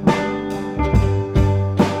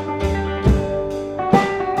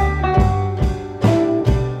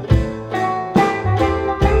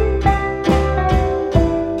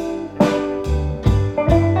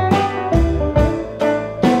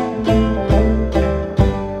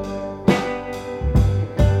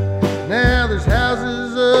 Now there's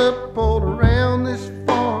houses up all around this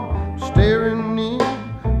farm, staring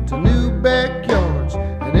into new backyards,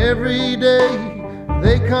 and every day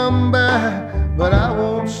they come by, but I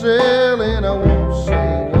won't sell and I won't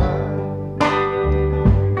say why.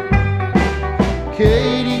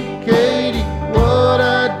 Katie, Katie, what'd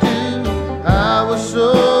I do? I was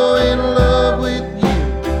so in love with you.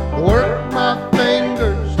 I worked my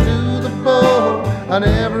fingers to the bone. I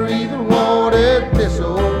never even wanted this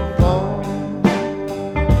old phone.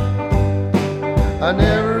 I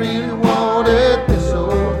never really wanted this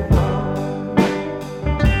old phone.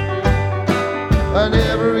 I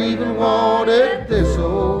never even wanted this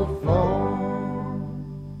old phone.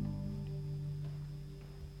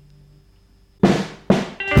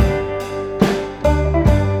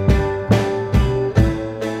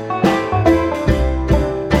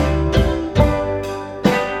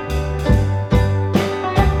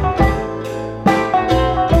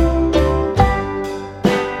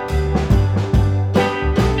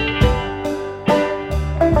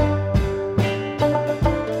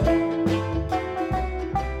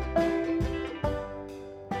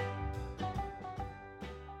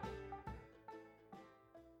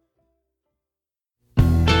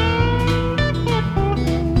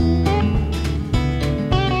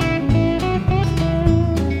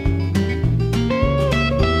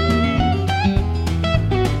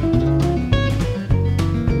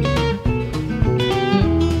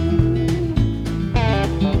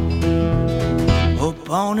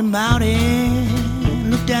 On the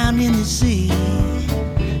mountain, look down in the sea,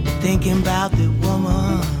 thinking about the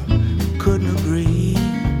woman who couldn't agree.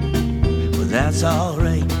 Well, that's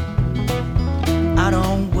alright. I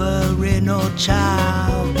don't worry, no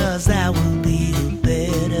child, 'cause that will be a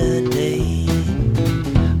better day.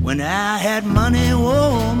 When I had money,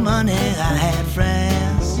 oh money, I had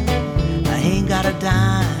friends. I ain't got a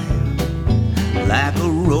dime, like a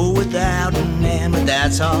road without an end, but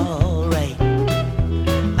that's alright.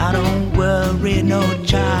 I don't worry, no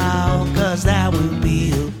child, 'cause that will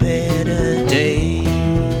be a better day.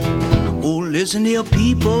 Oh, listen here,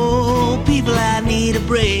 people, I need a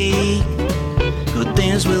break. Good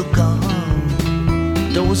things will come,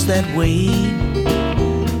 those that wait,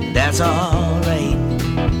 that's alright.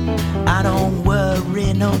 I don't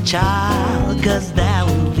worry, no child, 'cause that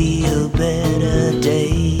will be a better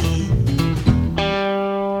day.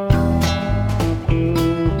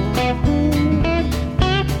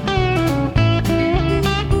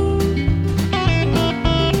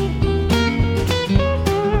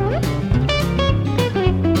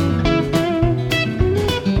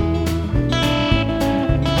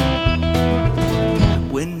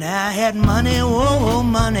 Money, oh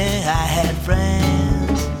money, I had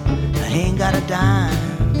friends. I ain't got a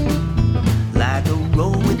dime, like a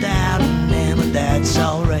road without an end, but that's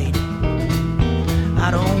alright. I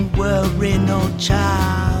don't worry, no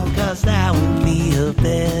child, 'cause that will be a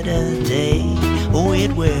better day. Oh,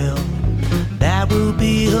 it will. That will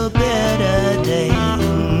be a better day.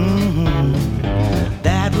 Mm-hmm.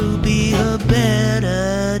 That will be a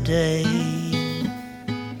better day.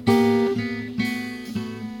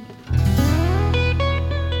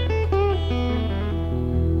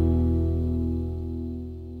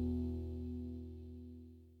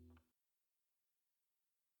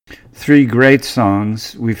 Three great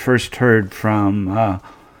songs. We first heard from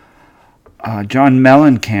John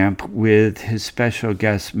Mellencamp with his special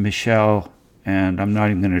guest Michelle, and I'm not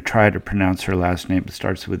even going to try to pronounce her last name. It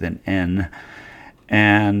starts with an N,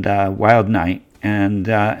 and Wild Night. And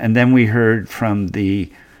then we heard from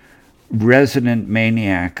the resident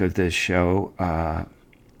maniac of this show,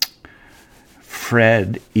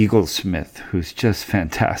 Fred Eaglesmith, who's just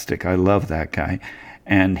fantastic. I love that guy,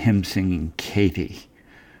 and him singing Katie.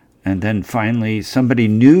 And then finally, somebody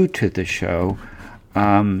new to the show,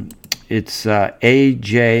 it's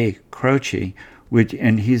A.J. Croce,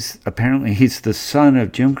 and he's the son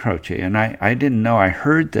of Jim Croce. And I didn't know. I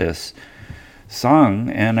heard this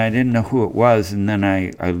song, and I didn't know who it was. And then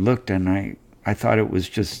I looked, and I thought it was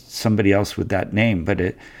just somebody else with that name, but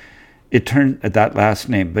it turned that last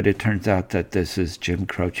name. But it turns out that this is Jim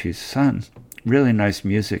Croce's son. Really nice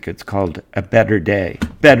music. It's called A Better Day.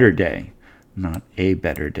 Better Day. Not A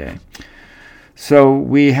Better Day. So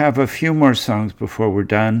we have a few more songs before we're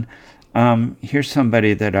done. Here's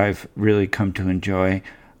somebody that I've really come to enjoy,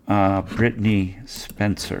 Brittney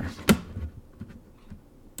Spencer.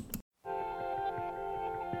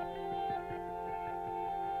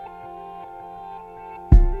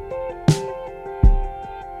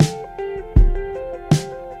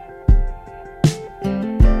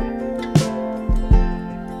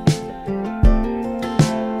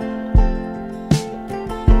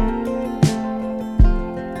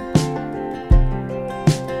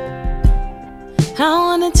 I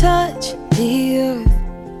wanna touch the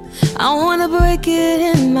earth, I wanna break it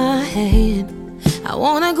in my hand, I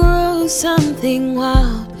wanna grow something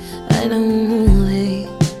wild and unruly.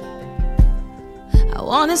 I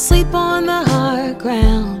wanna sleep on the hard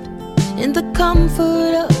ground, in the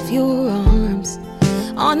comfort of your arms,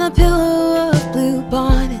 on a pillow of blue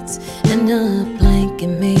bonnets and a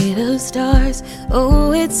blanket made of stars.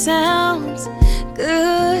 Oh, it sounds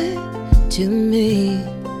good to me.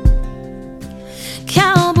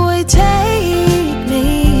 Cowboy, take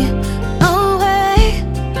me away,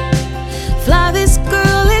 fly this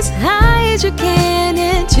girl as high as you can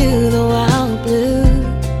into the wild blue.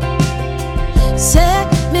 Set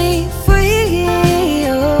me free,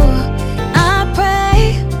 oh, I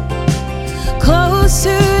pray,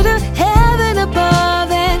 closer to heaven above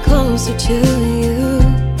and closer to you,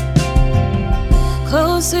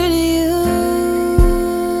 closer to you.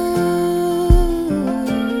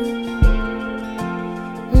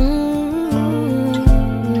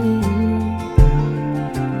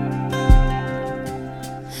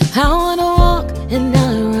 I wanna walk and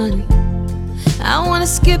not run, I wanna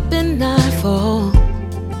skip and not fall,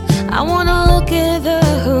 I wanna look at the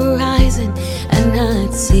horizon and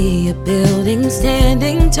not see a building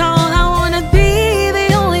standing tall. I wanna be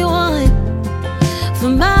the only one for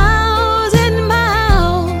miles and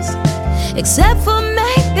miles, except for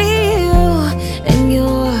maybe you and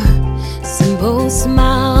your simple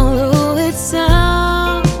smile. Oh, it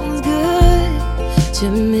sounds good to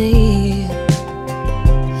me.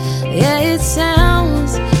 Yeah, it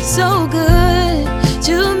sounds so good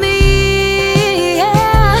to me.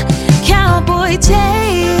 Yeah, cowboy,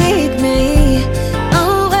 take me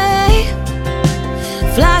away,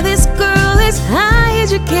 fly this girl as high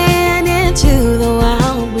as you can into the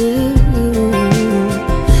wild blue.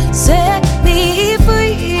 Set me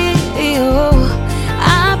free, oh,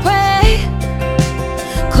 I pray,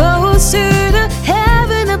 closer to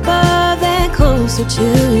heaven above and closer to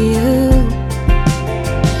you,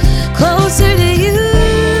 closer to you,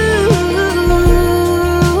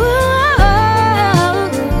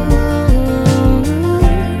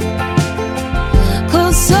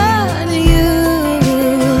 closer to you.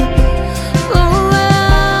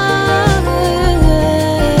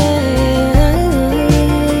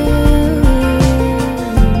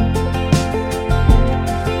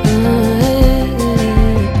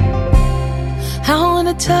 I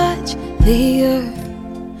wanna touch the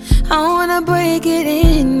earth, I wanna break it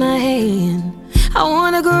in my hand, I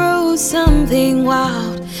wanna grow something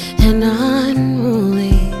wild and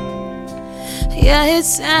unruly. Yeah, it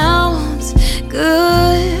sounds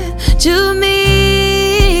good to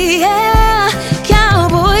me. Yeah,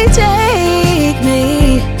 cowboy, take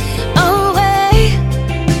me away,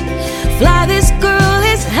 fly this girl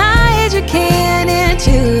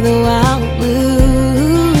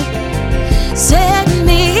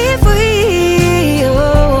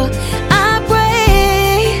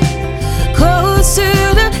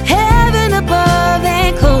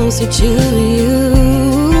closer to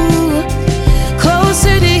you,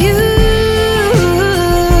 closer to you,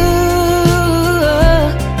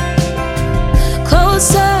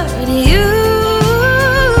 closer to you.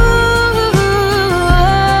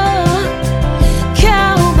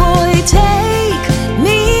 Cowboy, take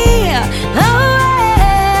me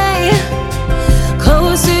away,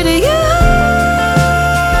 closer to you,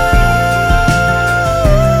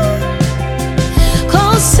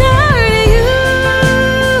 closer to you.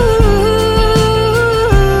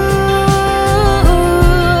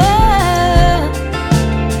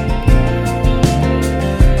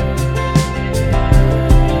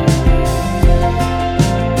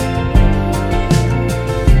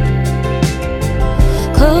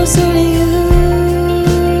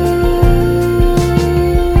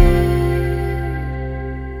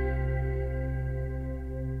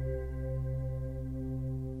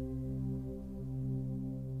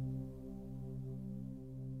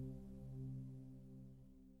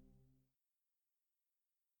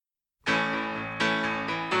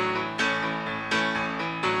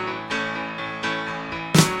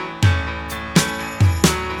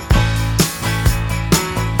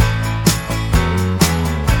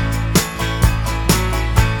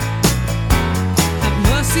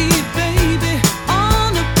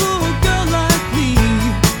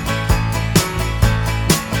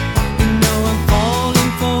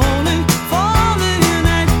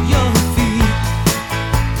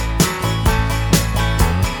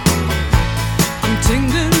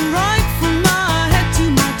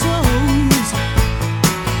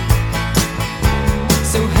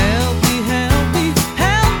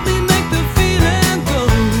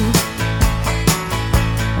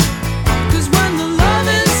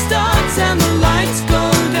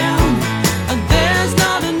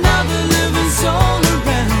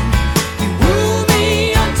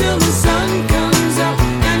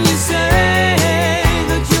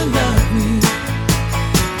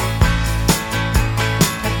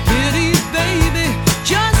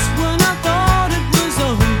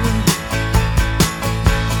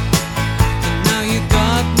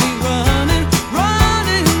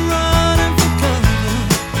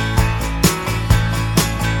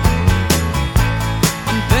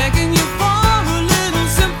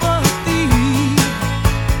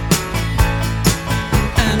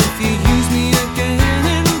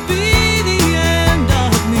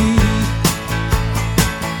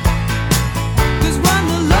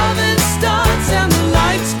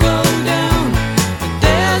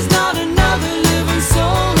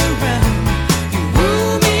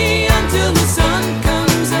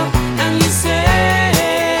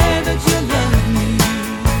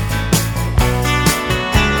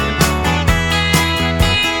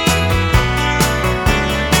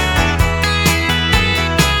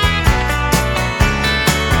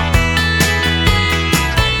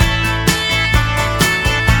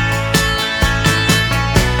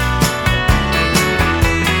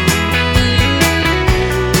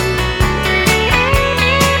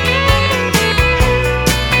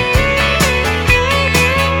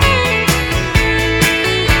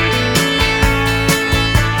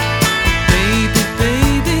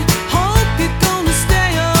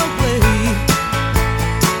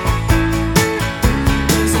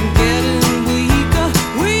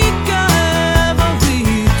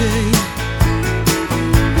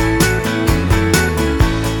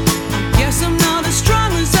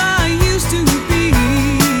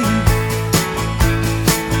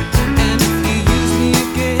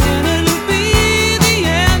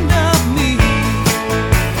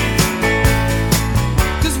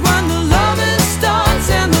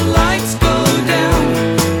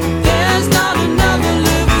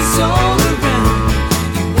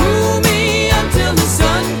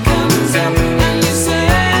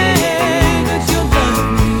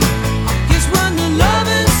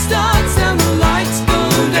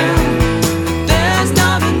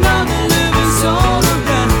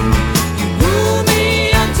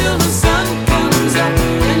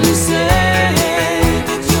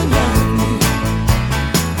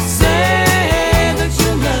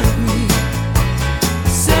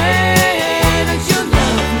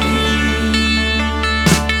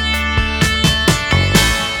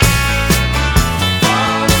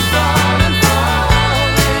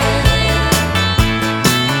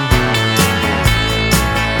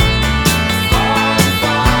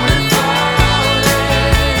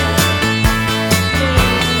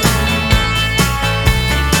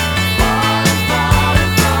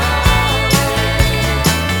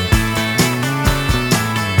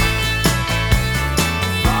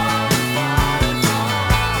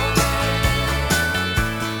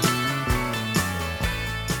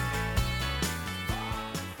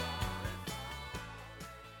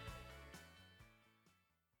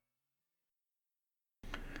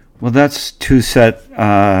 Well, that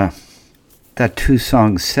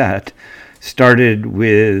two-song set started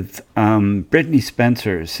with Brittany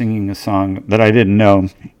Spencer singing a song that I didn't know,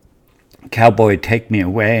 Cowboy Take Me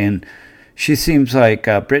Away, and she seems like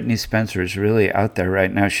Brittany Spencer is really out there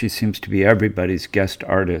right now. She seems to be everybody's guest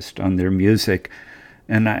artist on their music.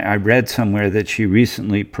 And I read somewhere that she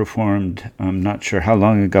recently performed, I'm not sure how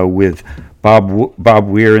long ago, with Bob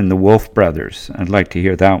Weir and the Wolf Brothers. I'd like to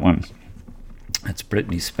hear that one. That's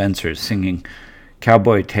Brittany Spencer singing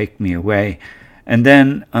Cowboy Take Me Away. And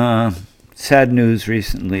then sad news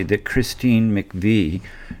recently that Christine McVie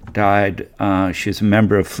died. She's a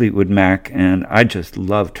member of Fleetwood Mac, and I just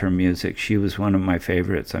loved her music. She was one of my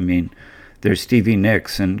favorites. I mean, there's Stevie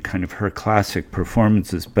Nicks and kind of her classic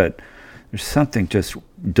performances, but there's something just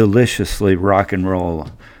deliciously rock and roll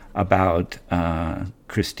about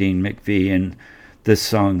Christine McVie and this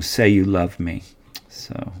song, Say You Love Me.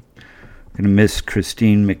 So I'm going to miss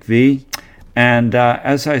Christine McVie. And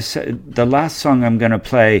as I said, the last song I'm going to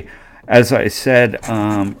play, as I said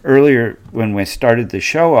earlier when we started the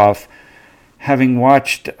show off, having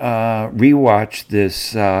rewatched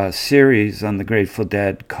this series on the Grateful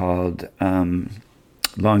Dead called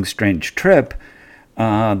Long Strange Trip,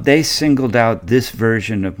 they singled out this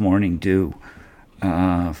version of Morning Dew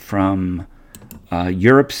from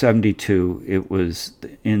Europe 72. It was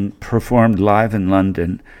performed live in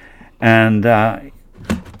London. And I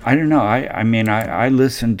don't know, I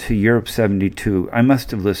listened to Europe 72. I must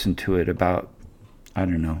have listened to it about,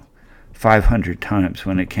 500 times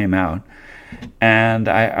when it came out. And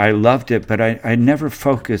I loved it, but I never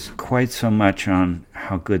focused quite so much on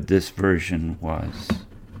how good this version was.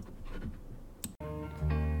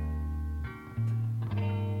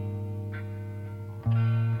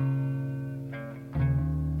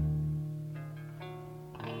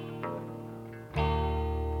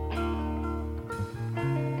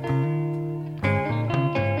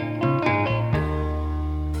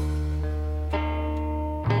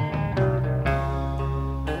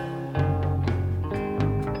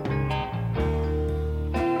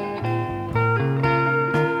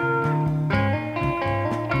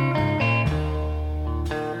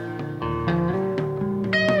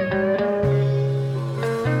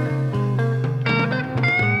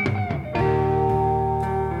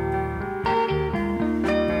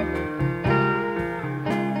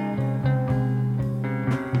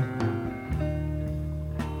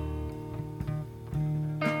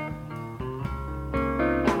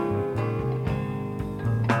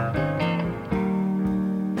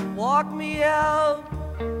 Walk me out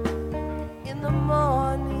in the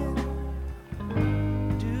morning,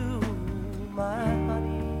 do my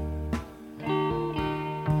honey.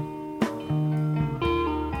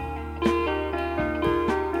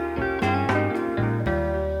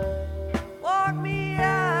 Walk me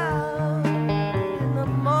out in the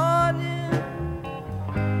morning,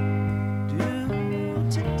 do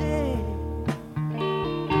today.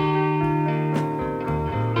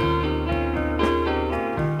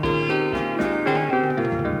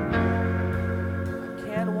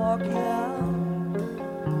 Walk you out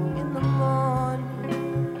in the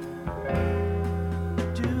morning,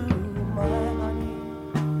 do my honey.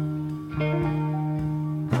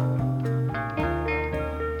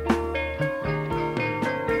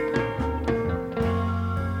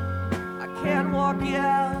 I can't walk you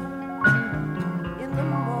out in the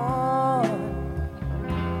morning,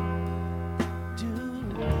 do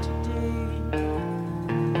today.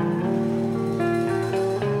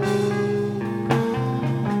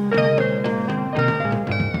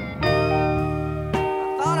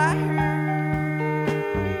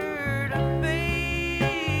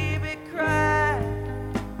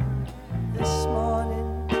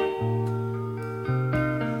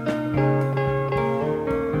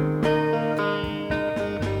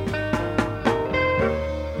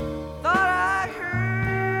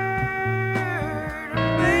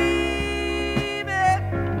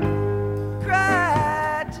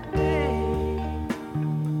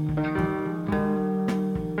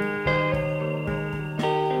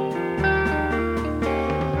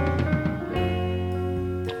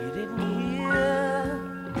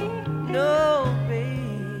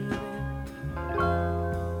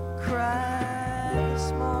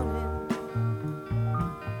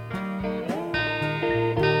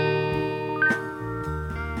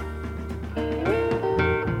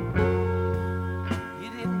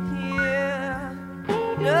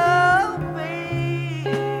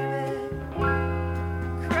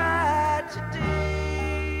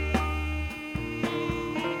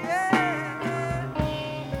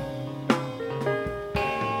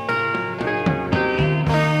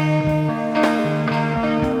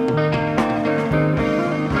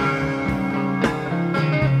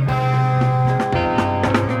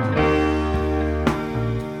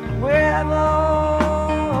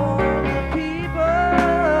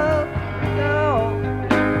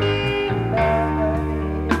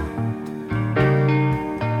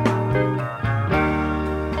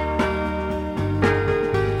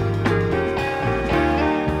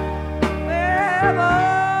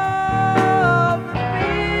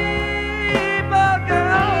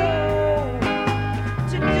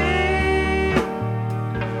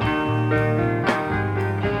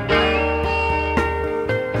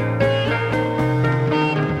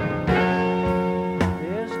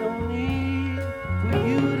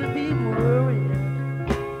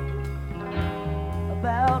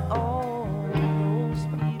 about all those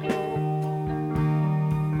people.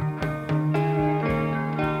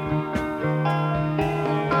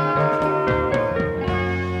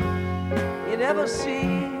 You never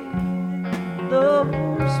see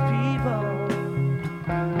those people.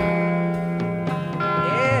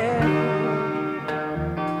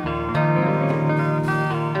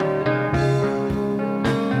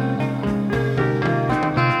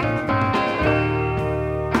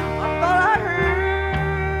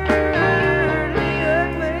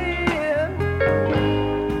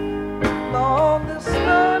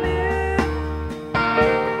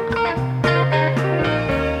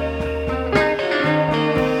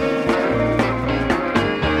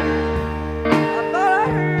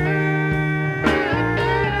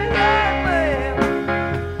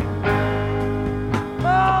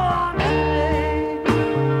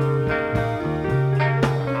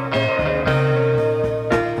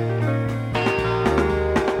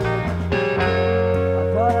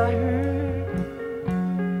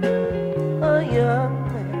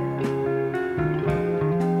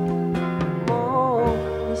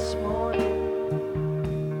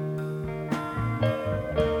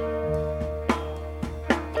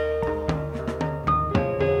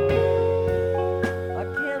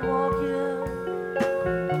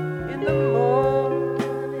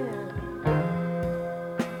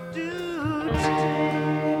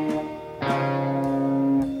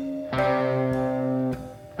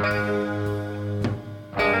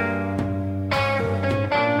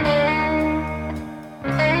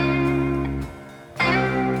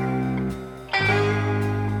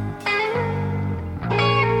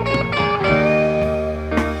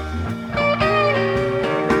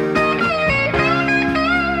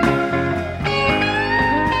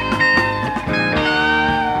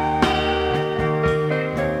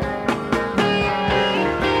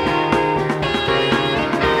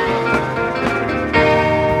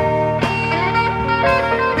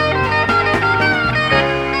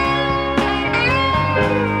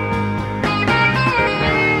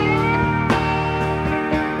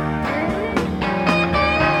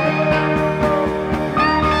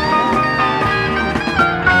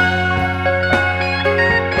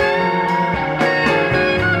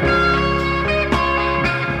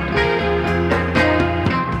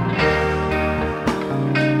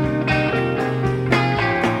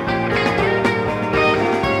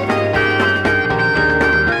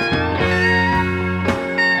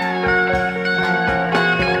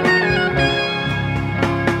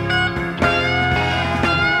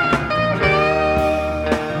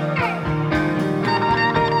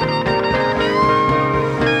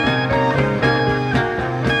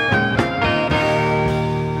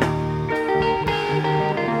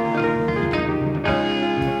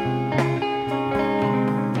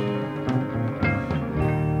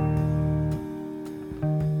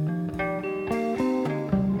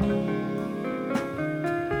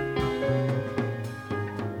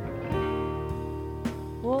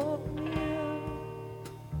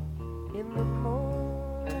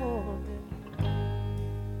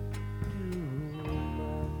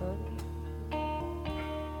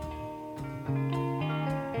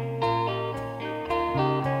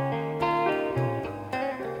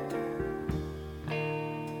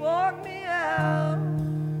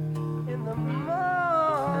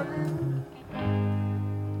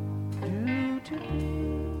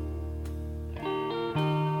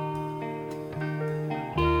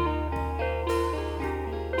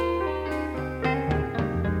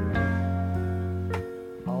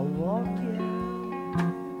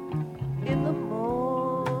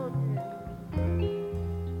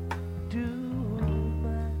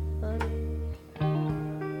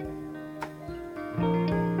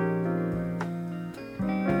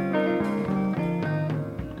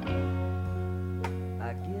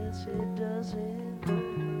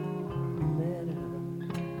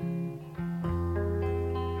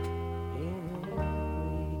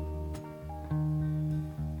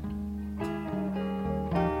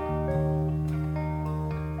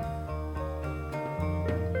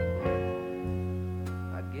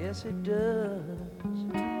 Yes, it does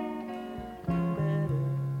matter.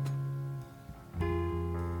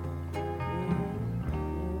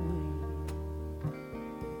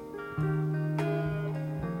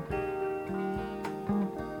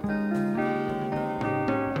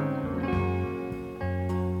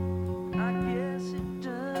 I guess it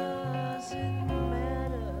doesn't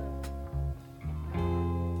matter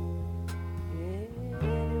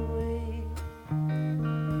anyway.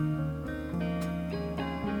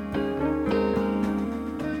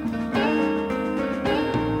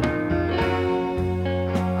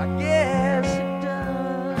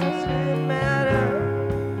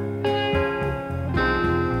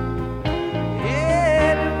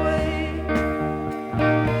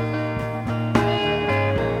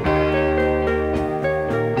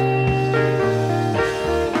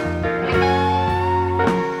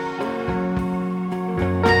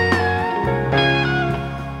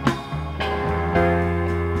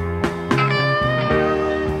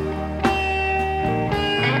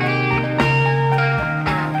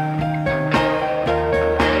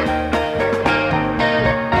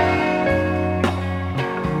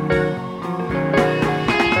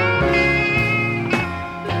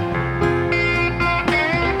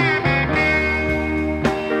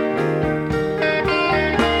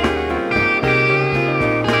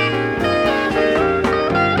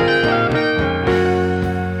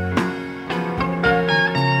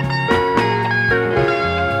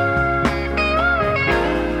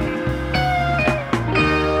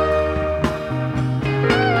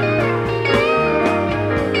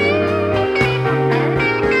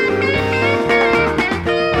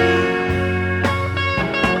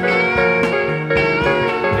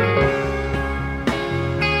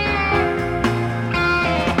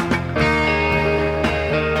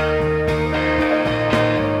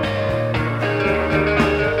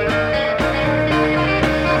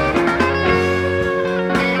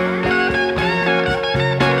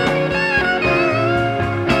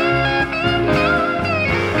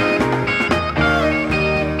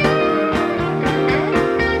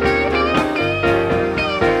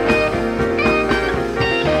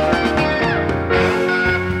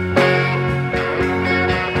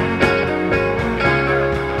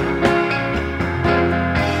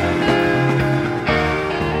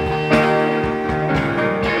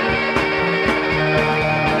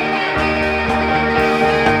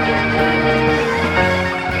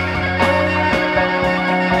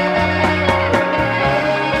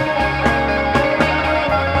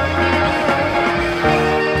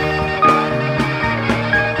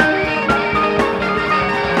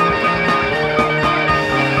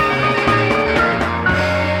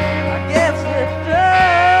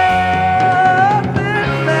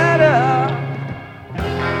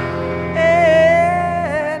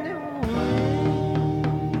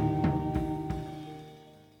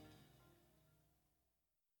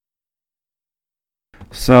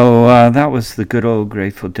 So that was the good old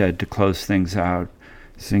Grateful Dead to close things out,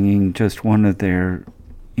 singing just one of their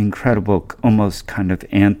incredible, almost kind of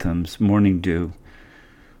anthems, Morning Dew.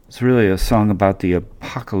 It's really a song about the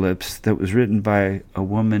apocalypse that was written by a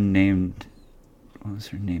woman named, what was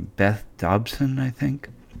her name? Beth Dobson, I think.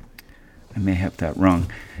 I may have that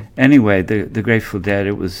wrong. Anyway, the Grateful Dead,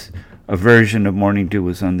 it was a version of Morning Dew,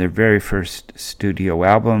 was on their very first studio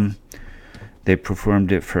album. They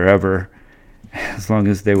performed it forever, as long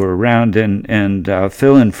as they were around, and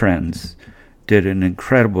Phil and Friends did an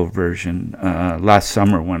incredible version last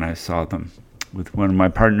summer when I saw them with one of my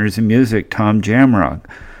partners in music, Tom Jamrock.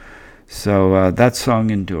 So that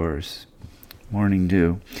song endures, Morning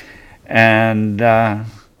Dew. And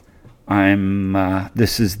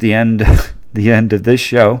this is the end of this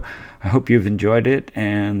show. I hope you've enjoyed it,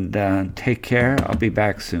 and take care. I'll be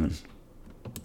back soon.